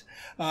that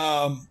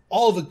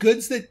all the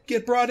goods that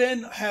get brought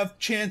in have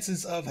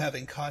chances of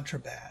having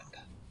contraband.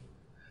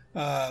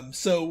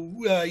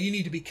 So you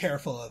need to be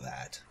careful of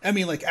that. I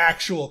mean, like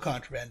actual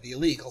contraband, the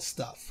illegal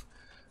stuff.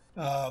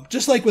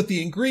 Just like with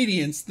the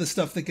ingredients, the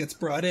stuff that gets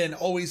brought in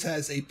always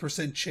has a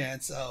 %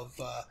 chance of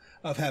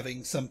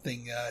having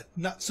something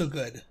not so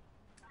good,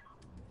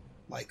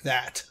 like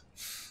that.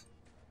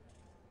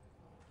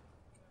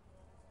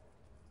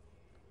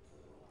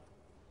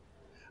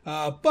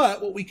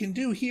 But what we can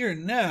do here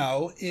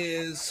now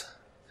is,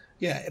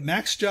 yeah,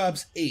 max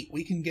jobs 8.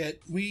 We can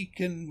get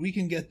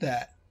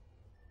that.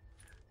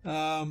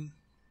 Oh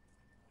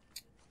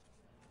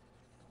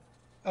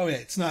yeah,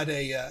 it's not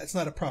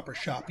a proper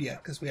shop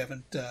yet because we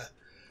haven't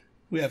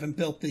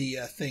built the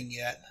thing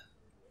yet.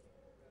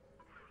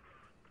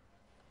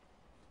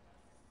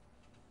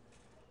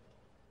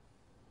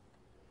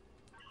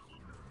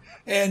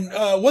 And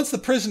once the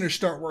prisoners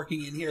start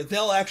working in here,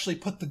 they'll actually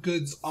put the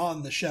goods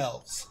on the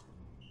shelves.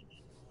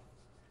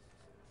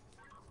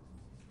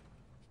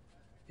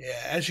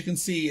 Yeah, as you can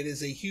see, it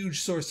is a huge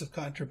source of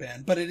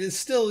contraband, but it is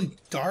still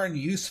darn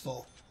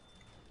useful.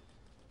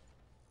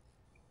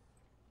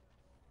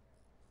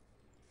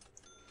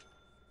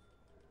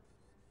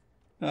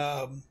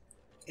 Yeah,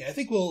 I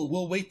think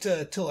we'll wait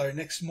till our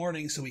next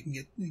morning so we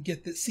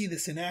can see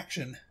this in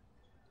action.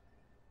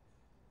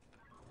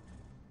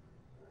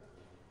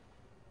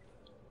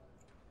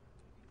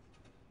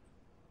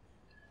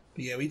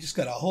 But yeah, we just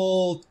got a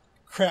whole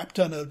crap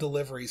ton of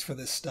deliveries for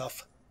this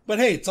stuff. But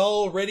hey, it's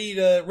all ready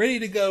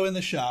to go in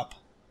the shop.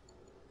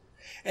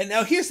 And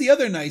now here's the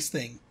other nice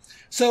thing.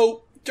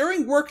 So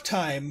during work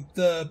time,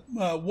 the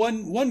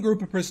one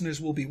group of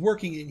prisoners will be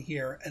working in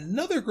here, and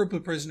another group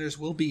of prisoners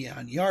will be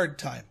on yard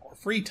time or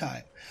free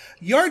time.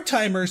 Yard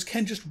timers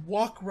can just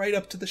walk right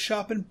up to the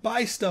shop and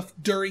buy stuff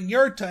during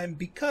yard time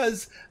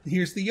because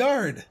here's the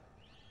yard.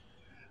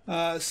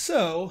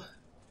 So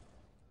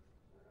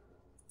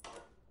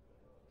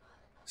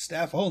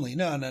staff only.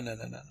 No.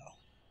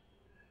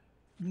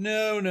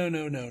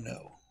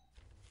 No.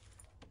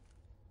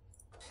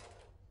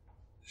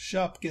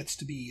 Shop gets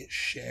to be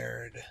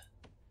shared.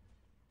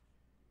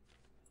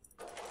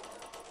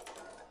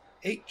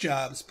 8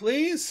 jobs,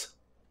 please.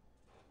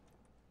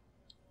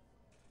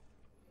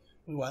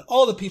 We want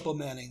all the people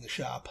manning the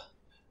shop.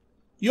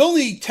 You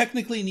only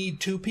technically need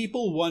 2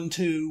 people, 1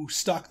 to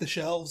stock the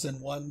shelves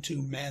and 1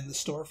 to man the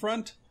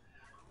storefront.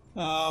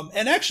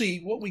 And actually,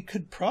 what we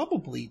could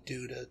probably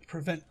do to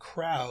prevent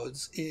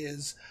crowds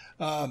is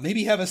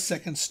maybe have a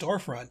second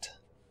storefront.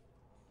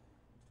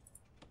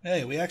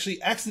 Hey, we actually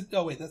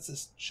oh wait, that's a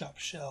shop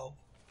shelf.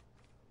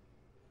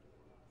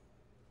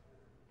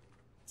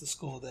 It's a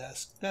school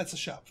desk. That's a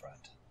shop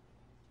front.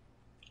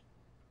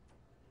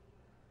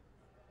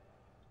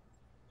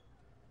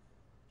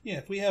 Yeah,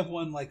 if we have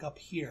one like up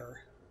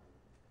here.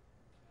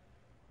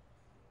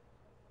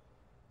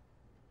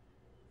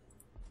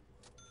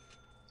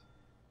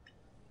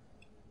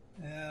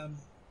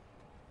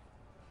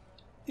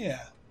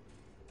 Yeah.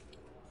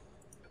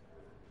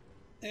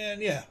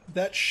 And yeah,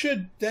 they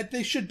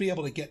should be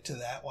able to get to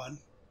that one.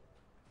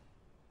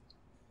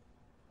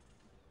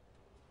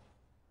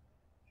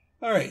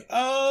 All right.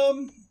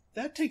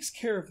 That takes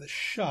care of the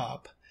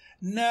shop.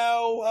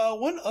 Now,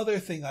 one other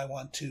thing I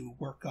want to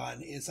work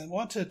on is I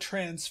want to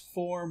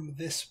transform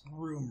this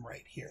room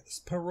right here, this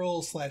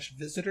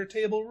parole/visitor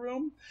table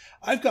room.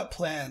 I've got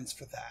plans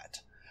for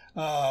that.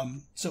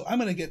 So I'm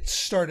going to get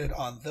started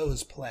on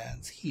those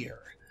plans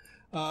here.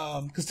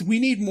 Because we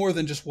need more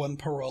than just one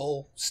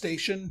parole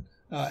station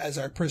as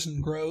our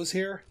prison grows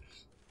here.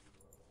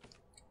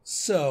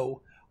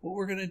 So what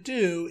we're going to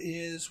do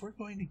is we're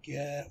going to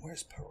get...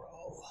 Where's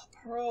parole?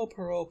 Parole.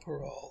 Parole.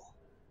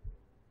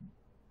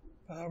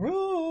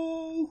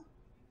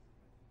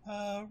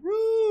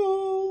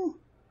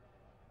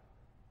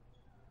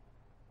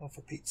 Oh,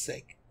 for Pete's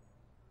sake.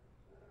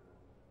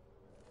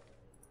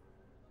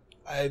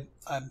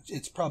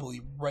 It's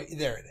probably right...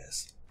 There it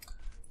is.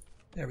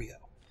 There we go.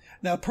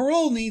 Now,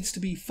 parole needs to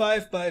be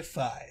 5 by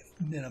 5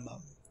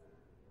 minimum.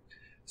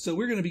 So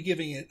we're going to be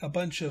giving it a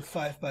bunch of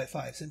 5 by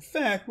 5s. In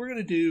fact, we're going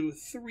to do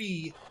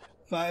 3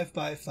 5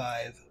 by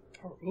 5.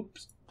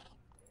 Oops.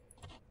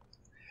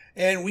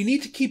 And we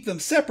need to keep them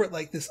separate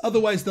like this.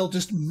 Otherwise, they'll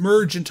just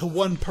merge into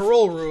one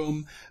parole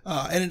room,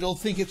 and it'll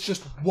think it's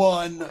just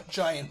one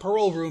giant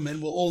parole room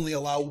and will only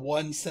allow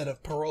one set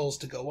of paroles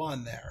to go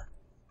on there.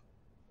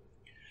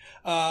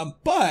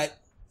 But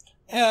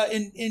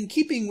in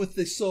keeping with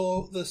the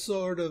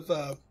sort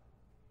of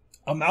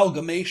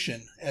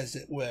amalgamation, as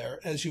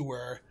you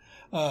were,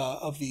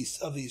 of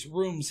these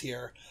rooms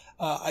here,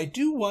 I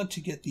do want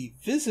to get the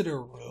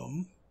visitor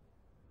room.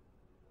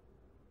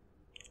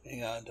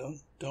 Hang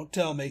on, don't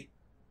tell me.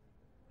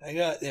 I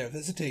got there,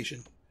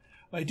 visitation.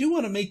 I do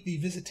want to make the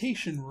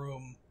visitation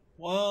room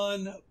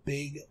one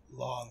big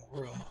long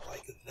room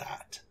like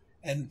that.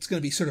 And it's going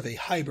to be sort of a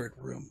hybrid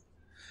room.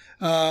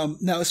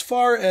 Now, as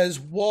far as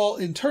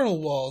internal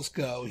walls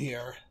go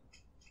here,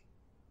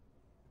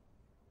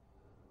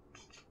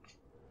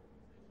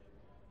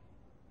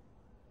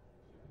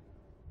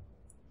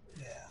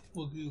 yeah,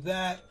 we'll do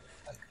that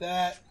like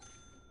that.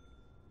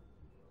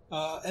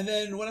 And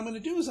then what I'm going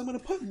to do is I'm going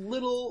to put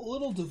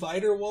little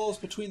divider walls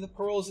between the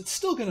paroles. It's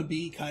still going to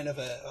be kind of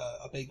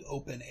a big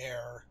open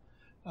air,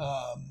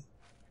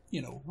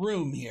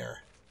 room here.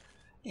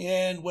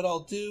 And what I'll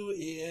do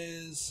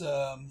is,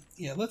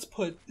 let's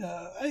put,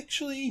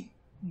 actually,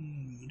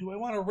 do I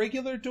want a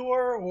regular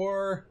door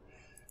or,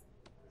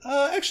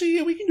 actually,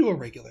 yeah, we can do a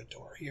regular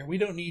door here. We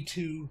don't need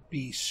to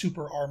be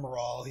super armor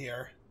all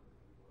here.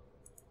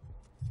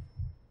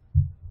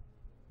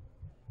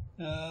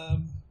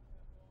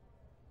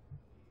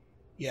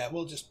 Yeah,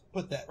 we'll just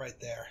put that right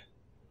there.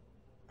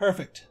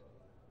 Perfect.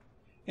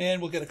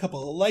 And we'll get a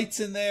couple of lights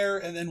in there,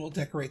 and then we'll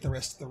decorate the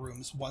rest of the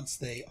rooms once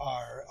they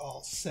are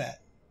all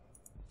set.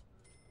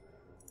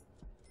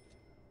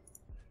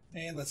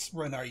 And let's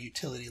run our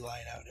utility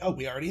line out. Oh,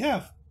 we already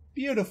have.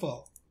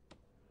 Beautiful.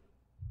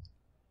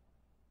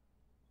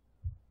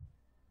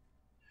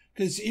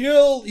 Because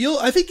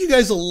I think you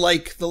guys will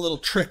like the little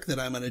trick that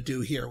I'm going to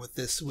do here with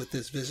this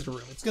visitor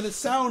room. It's going to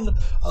sound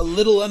a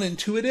little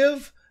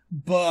unintuitive,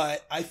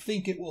 but I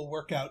think it will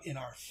work out in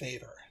our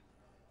favor.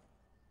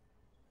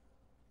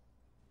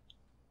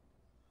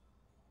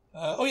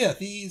 Oh yeah,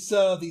 these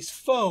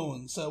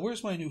phones.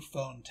 Where's my new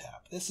phone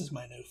tap? This is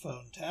my new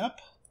phone tap.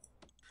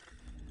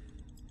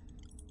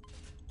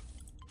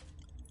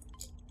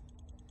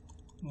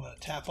 I'm going to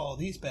tap all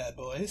these bad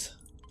boys.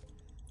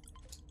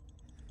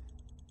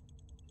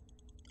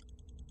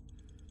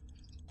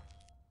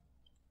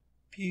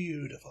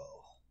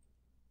 Beautiful.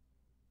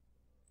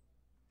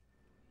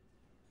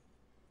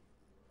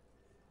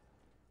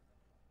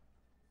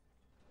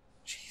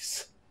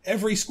 Jeez.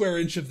 Every square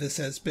inch of this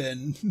has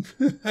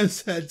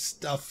had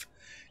stuff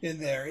in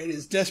there. It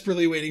is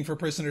desperately waiting for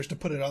prisoners to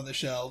put it on the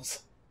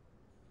shelves.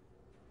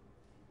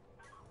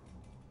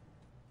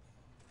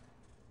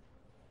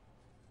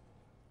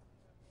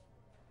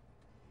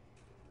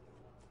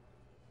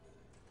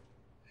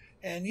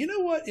 And you know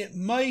what? It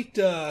might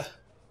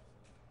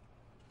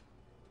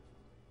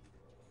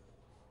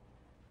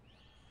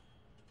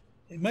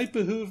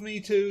behoove me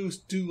to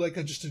do like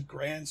just a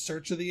grand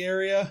search of the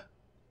area.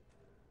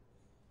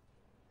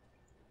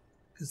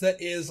 Because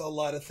that is a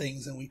lot of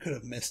things and we could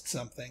have missed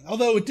something.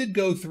 Although it did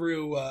go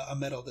through a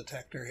metal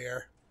detector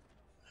here.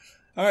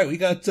 Alright, we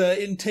got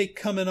intake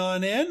coming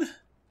on in.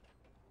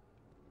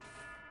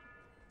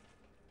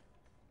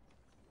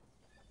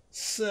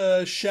 It's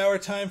shower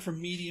time for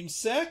medium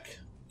sec.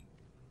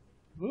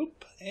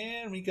 Whoop,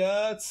 and we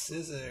got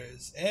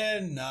scissors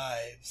and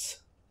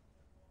knives.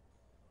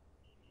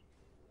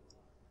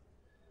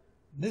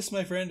 This,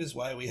 my friend, is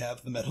why we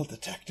have the metal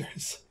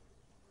detectors.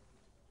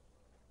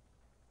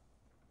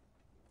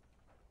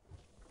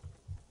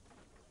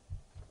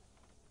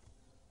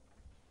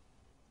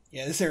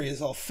 Yeah, this area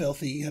is all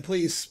filthy.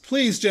 Please,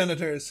 please,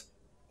 janitors.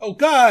 Oh,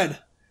 God!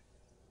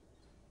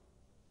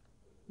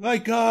 My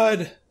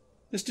God!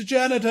 Mr.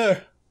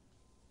 Janitor!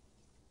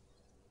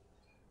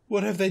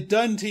 What have they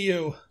done to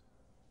you?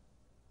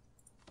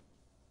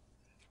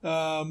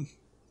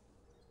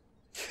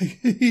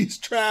 He's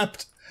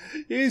trapped.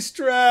 He's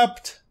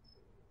trapped.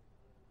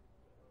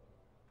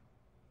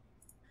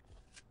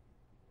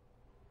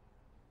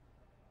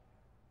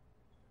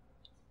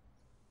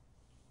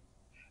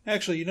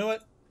 Actually, you know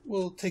what?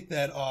 We'll take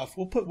that off.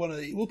 We'll put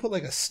we'll put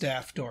like a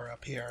staff door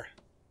up here.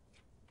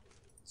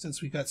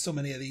 Since we've got so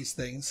many of these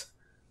things.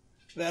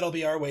 That'll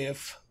be our way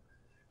of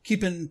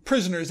keeping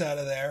prisoners out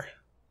of there.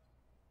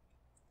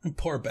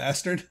 Poor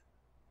bastard.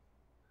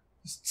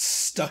 Just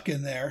stuck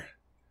in there.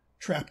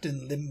 Trapped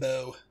in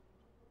limbo.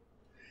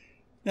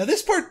 Now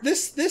this part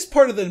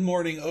of the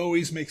morning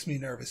always makes me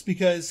nervous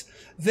because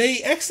they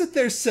exit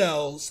their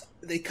cells,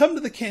 they come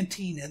to the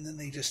canteen, and then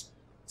they just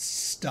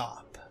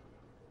stop.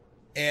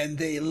 And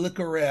they look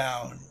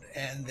around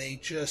and they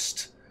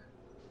just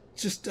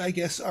I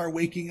guess are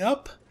waking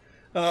up.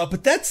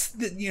 But that's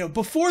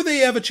before they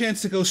have a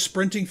chance to go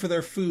sprinting for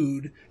their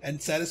food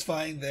and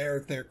satisfying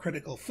their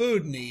critical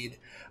food need.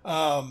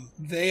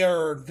 They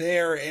are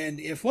there, and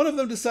if one of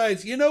them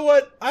decides, you know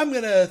what, I'm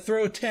gonna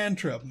throw a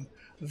tantrum,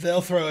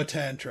 they'll throw a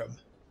tantrum.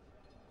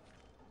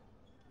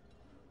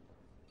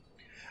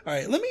 All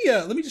right, let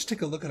me just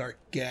take a look at our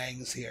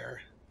gangs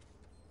here.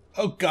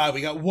 Oh God,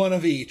 we got one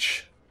of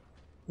each.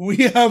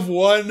 We have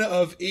one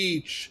of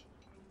each.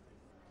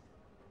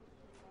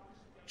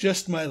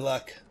 Just my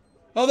luck.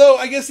 Although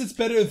I guess it's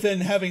better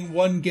than having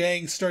one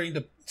gang starting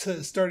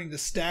to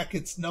stack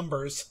its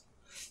numbers,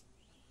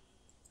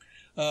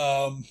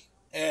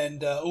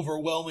 and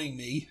overwhelming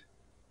me.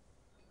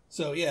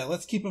 So yeah,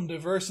 let's keep them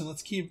diverse and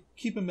let's keep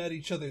them at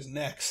each other's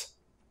necks.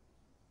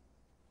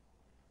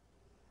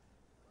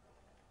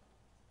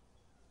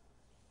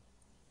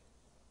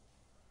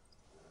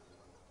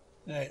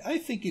 All right, I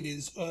think it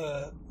is.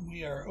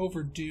 We are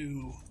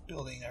overdue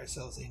building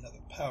ourselves another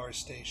power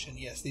station.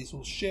 Yes, these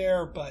will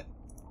share, but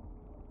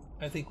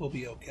I think we'll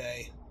be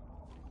okay.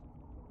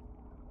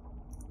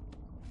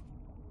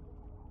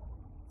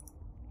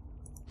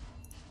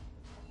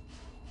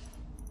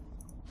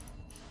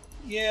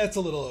 Yeah, it's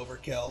a little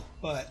overkill,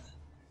 but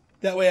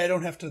that way I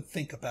don't have to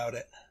think about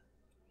it.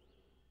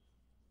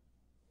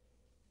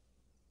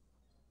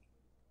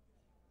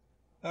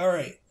 All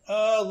right,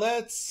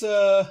 let's.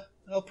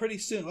 Well, pretty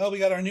soon. Well, we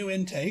got our new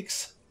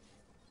intakes.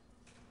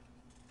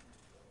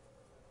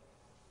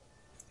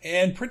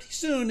 And pretty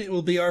soon it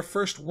will be our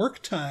first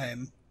work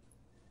time.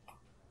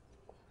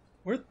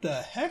 What the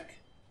heck?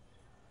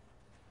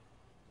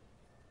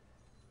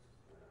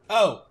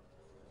 Oh.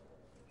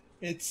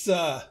 It's,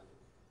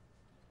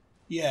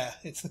 yeah,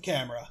 it's the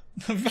camera.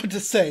 I'm about to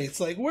say, it's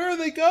like, where are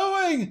they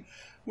going?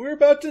 We're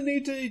about to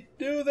need to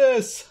do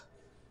this.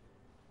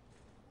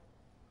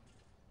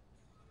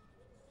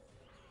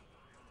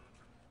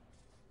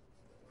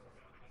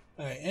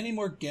 Alright, any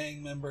more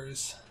gang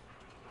members?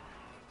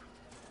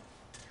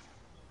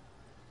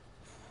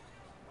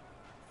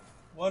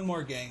 One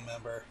more gang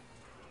member.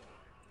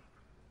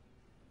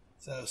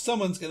 So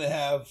someone's going to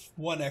have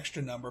one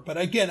extra number, but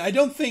again, I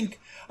don't think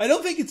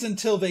it's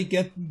until they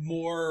get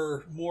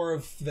more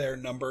of their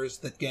numbers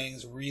that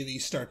gangs really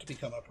start to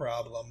become a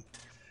problem.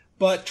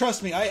 But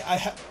trust me, I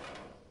have.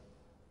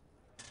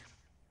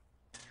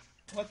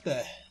 What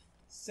the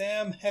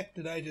Sam heck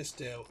did I just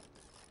do?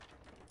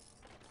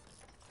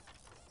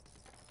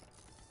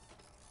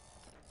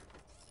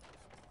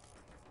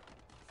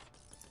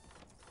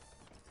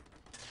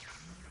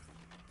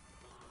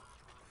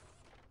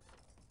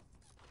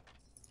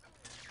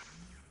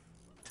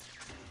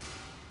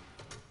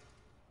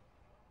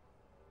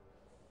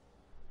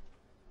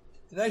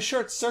 Did I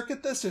short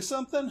circuit this or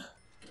something?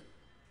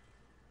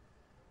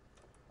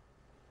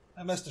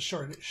 I must have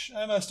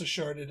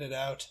shorted it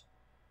out.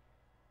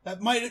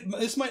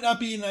 This might not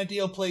be an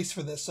ideal place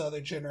for this other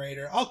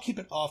generator. I'll keep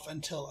it off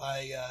until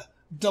I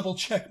double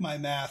check my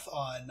math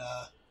on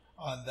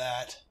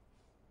that.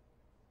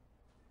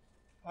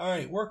 All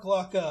right, work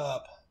lock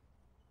up.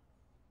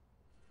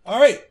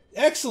 All right,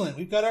 excellent.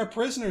 We've got our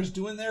prisoners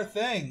doing their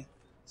thing.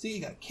 See,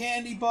 you got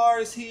candy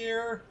bars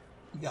here.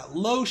 You got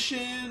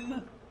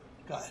lotion.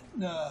 Got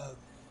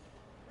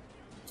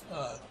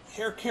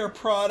hair care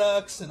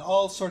products and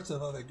all sorts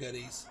of other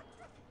goodies.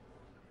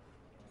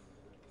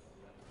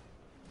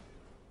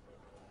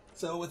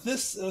 So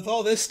with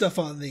all this stuff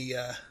on the,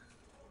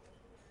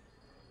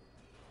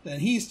 then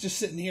he's just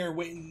sitting here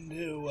waiting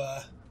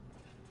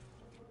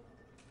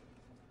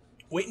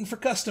for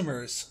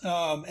customers.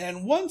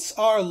 And once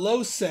our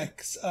low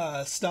secs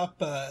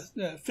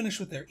finish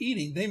with their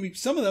eating,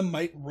 some of them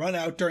might run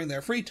out during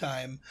their free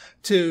time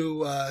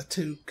to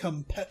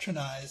come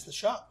patronize the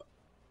shop.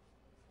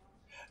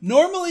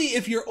 Normally,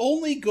 if you're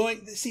only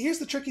going, see, here's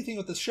the tricky thing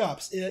with the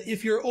shops.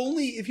 If you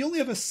only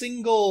have a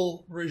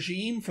single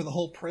regime for the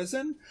whole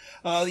prison,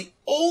 the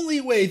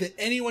only way that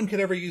anyone could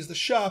ever use the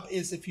shop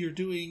is if you're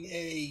doing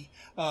a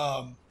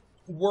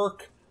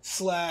work /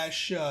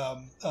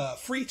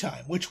 free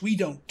time, which we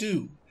don't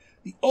do.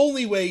 The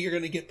only way you're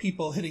going to get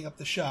people hitting up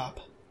the shop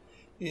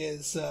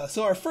is,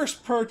 so our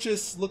first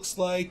purchase looks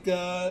like,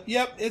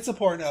 yep, it's a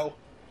porno.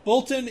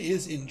 Bolton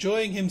is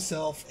enjoying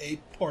himself a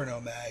porno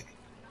mag.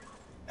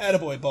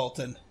 Attaboy,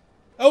 Bolton.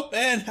 Oh,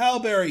 and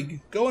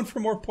Halberry going for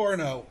more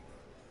porno.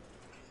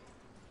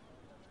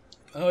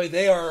 Oh,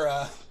 they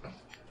are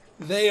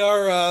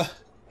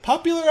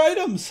popular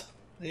items.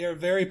 They are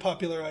very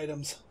popular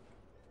items.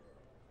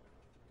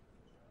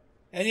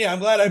 And yeah, I'm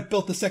glad I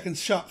built the second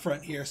shop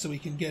front here so we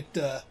can get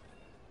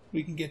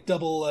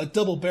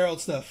double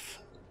barreled stuff.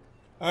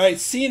 All right,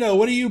 Sino,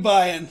 what are you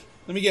buying?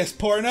 Let me guess,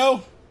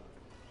 porno?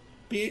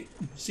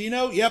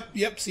 Sino?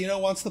 Yep, Sino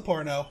wants the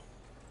porno.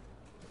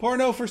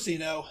 Porno for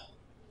Sino.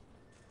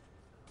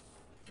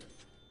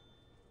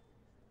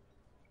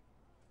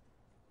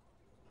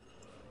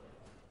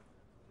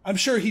 I'm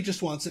sure he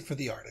just wants it for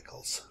the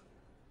articles.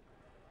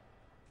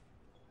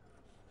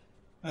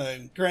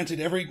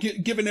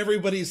 Granted, given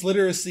everybody's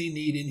literacy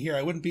need in here,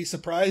 I wouldn't be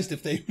surprised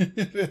if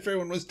if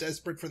everyone was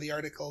desperate for the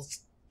articles.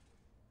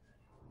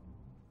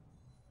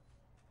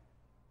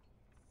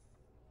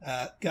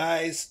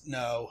 Guys,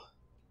 no.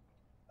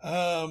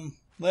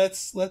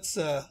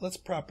 Let's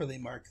properly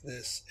mark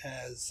this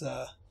as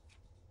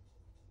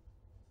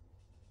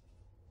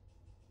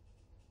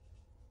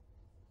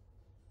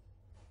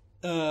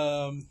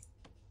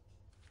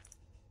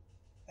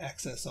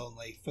access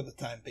only for the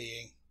time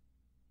being.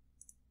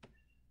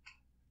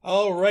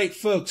 All right,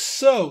 folks.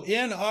 So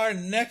in our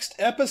next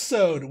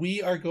episode,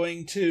 we are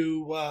going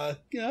to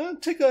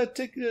take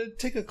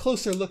a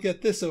closer look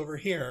at this over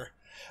here.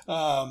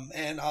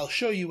 And I'll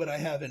show you what I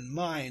have in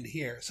mind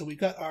here. So we've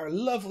got our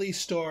lovely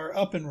store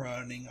up and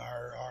running.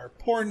 Our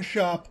porn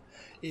shop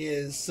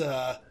is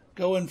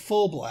going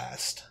full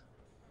blast.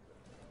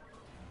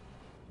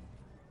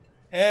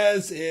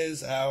 As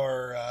is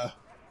our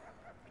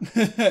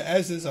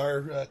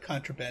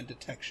contraband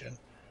detection.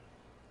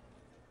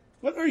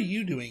 What are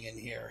you doing in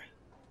here?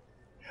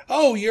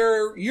 Oh,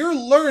 you're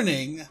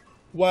learning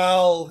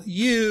while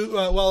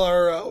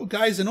our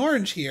guys in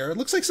orange here. It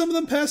looks like some of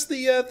them passed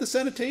the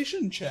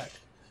sanitation check.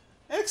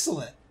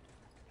 Excellent.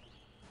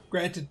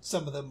 Granted,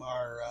 some of them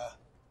are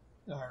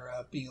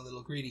being a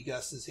little greedy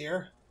gusses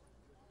here.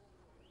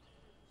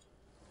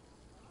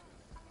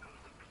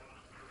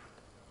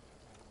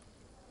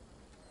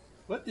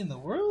 What in the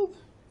world?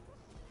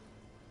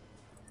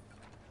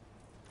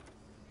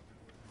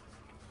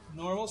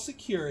 Normal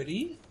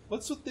security.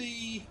 What's with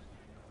the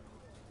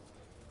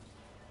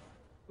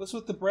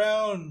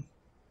brown?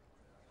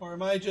 Or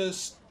am I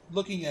just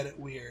looking at it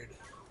weird?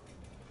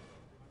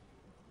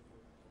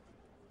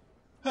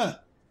 Huh.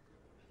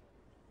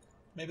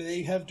 Maybe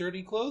they have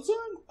dirty clothes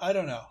on? I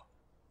don't know.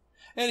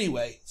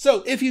 Anyway,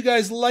 so if you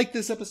guys like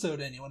this episode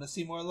and you want to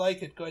see more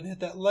like it, go ahead and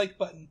hit that like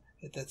button,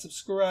 hit that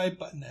subscribe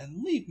button,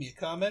 and leave me a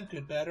comment,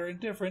 good, bad, or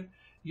indifferent.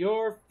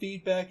 Your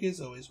feedback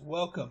is always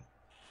welcome.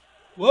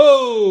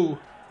 Whoa!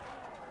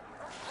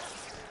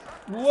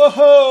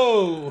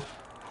 Whoa!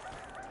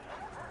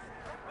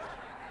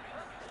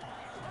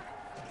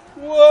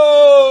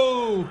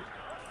 Whoa!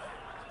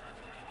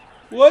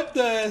 What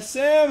the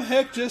Sam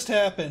heck just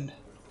happened?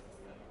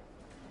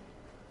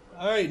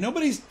 Alright,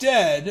 nobody's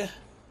dead.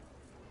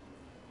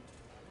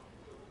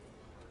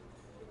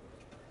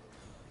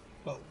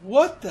 But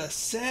what the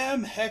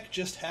Sam heck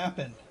just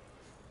happened?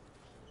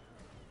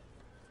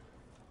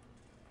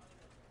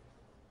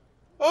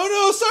 Oh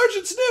no,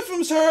 Sergeant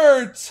Sniffum's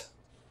hurt!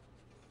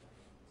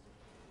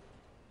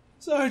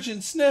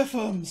 Sergeant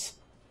Sniffums!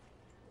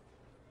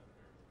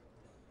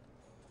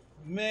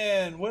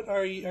 Man, what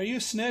are you? Are you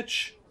a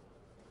snitch?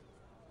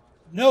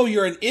 No,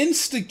 you're an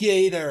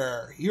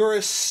instigator. You're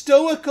a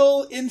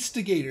stoical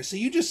instigator. So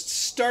you just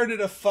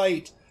started a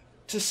fight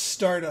to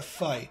start a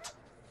fight.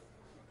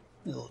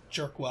 Little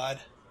jerkwad.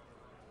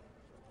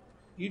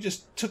 You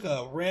just took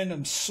a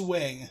random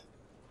swing.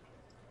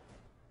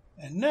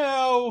 And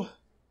now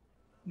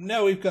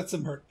we've got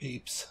some hurt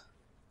peeps.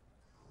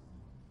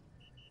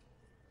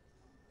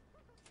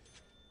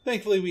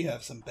 Thankfully we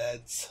have some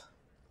beds.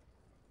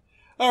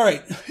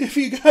 Alright, if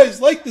you guys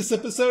like this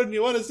episode and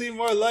you want to see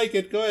more like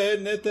it, go ahead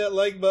and hit that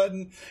like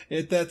button,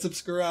 hit that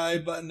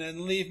subscribe button,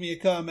 and leave me a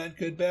comment,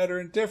 good, bad, or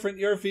indifferent.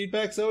 Your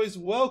feedback's always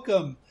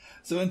welcome.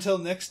 So until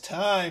next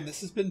time,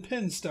 this has been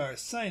Pinstar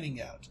signing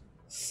out.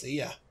 See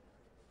ya.